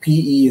 The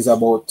PE is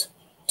about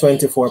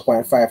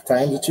 24.5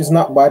 times, which is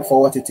not bad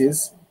for what it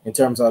is in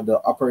terms of the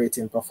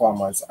operating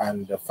performance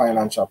and the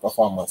financial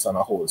performance on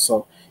a whole.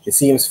 So it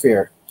seems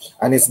fair.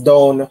 And it's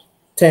down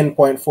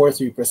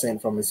 10.43%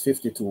 from its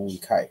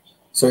 52-week high.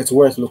 So it's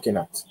worth looking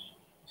at.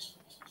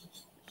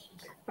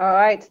 All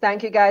right.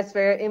 Thank you guys for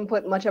your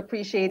input. Much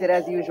appreciated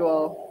as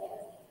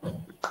usual.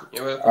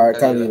 You're welcome. All right,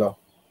 Kalilah.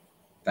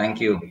 Thank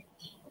you.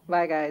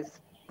 Bye, guys.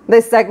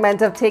 This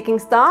segment of Taking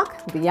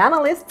Stock, The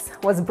Analysts,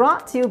 was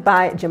brought to you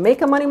by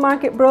Jamaica Money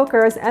Market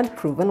Brokers and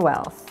Proven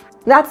Wealth.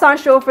 That's our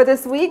show for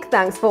this week.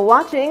 Thanks for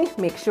watching.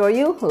 Make sure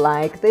you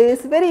like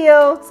this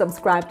video,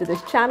 subscribe to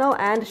this channel,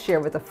 and share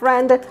with a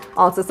friend.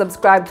 Also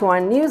subscribe to our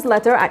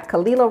newsletter at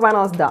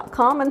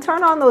KalilahReynolds.com and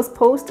turn on those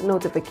post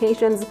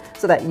notifications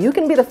so that you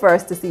can be the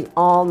first to see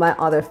all my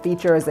other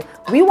features.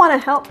 We want to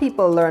help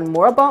people learn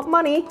more about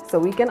money so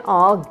we can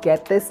all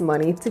get this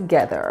money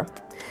together.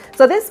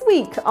 So this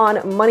week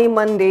on Money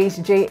Mondays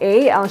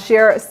JA, I'll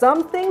share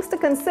some things to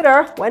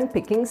consider when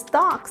picking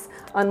stocks.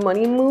 On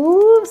Money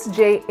Moves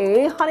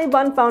JA,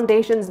 Honeybun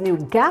Foundation's new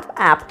Gap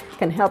app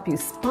can help you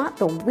spot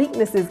the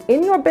weaknesses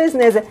in your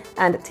business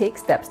and take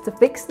steps to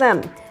fix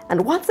them.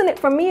 And What's in It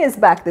for Me is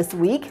back this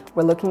week.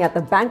 We're looking at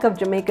the Bank of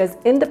Jamaica's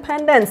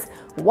independence.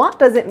 What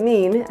does it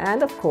mean?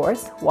 And of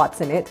course,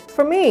 what's in it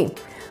for me?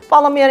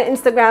 Follow me on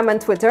Instagram and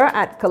Twitter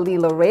at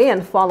Kalilah Ray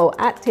and follow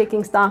at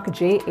Taking Stock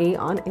JA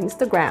on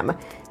Instagram.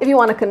 If you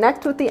want to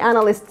connect with the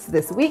analysts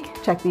this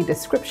week, check the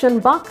description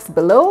box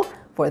below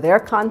for their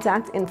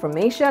contact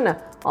information.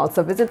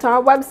 Also visit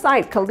our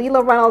website,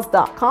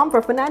 KalilahReynolds.com,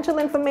 for financial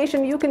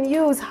information you can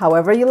use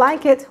however you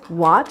like it,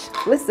 watch,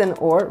 listen,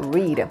 or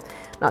read.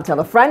 Now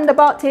tell a friend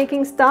about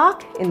taking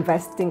stock.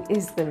 Investing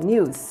is the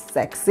new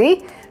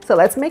sexy. So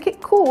let's make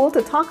it cool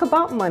to talk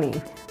about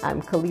money.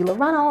 I'm Kalilah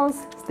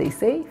Reynolds. Stay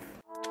safe.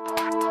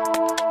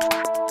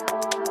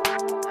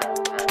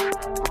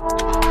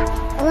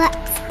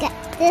 Let's get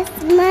this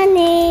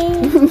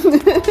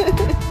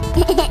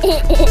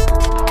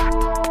money.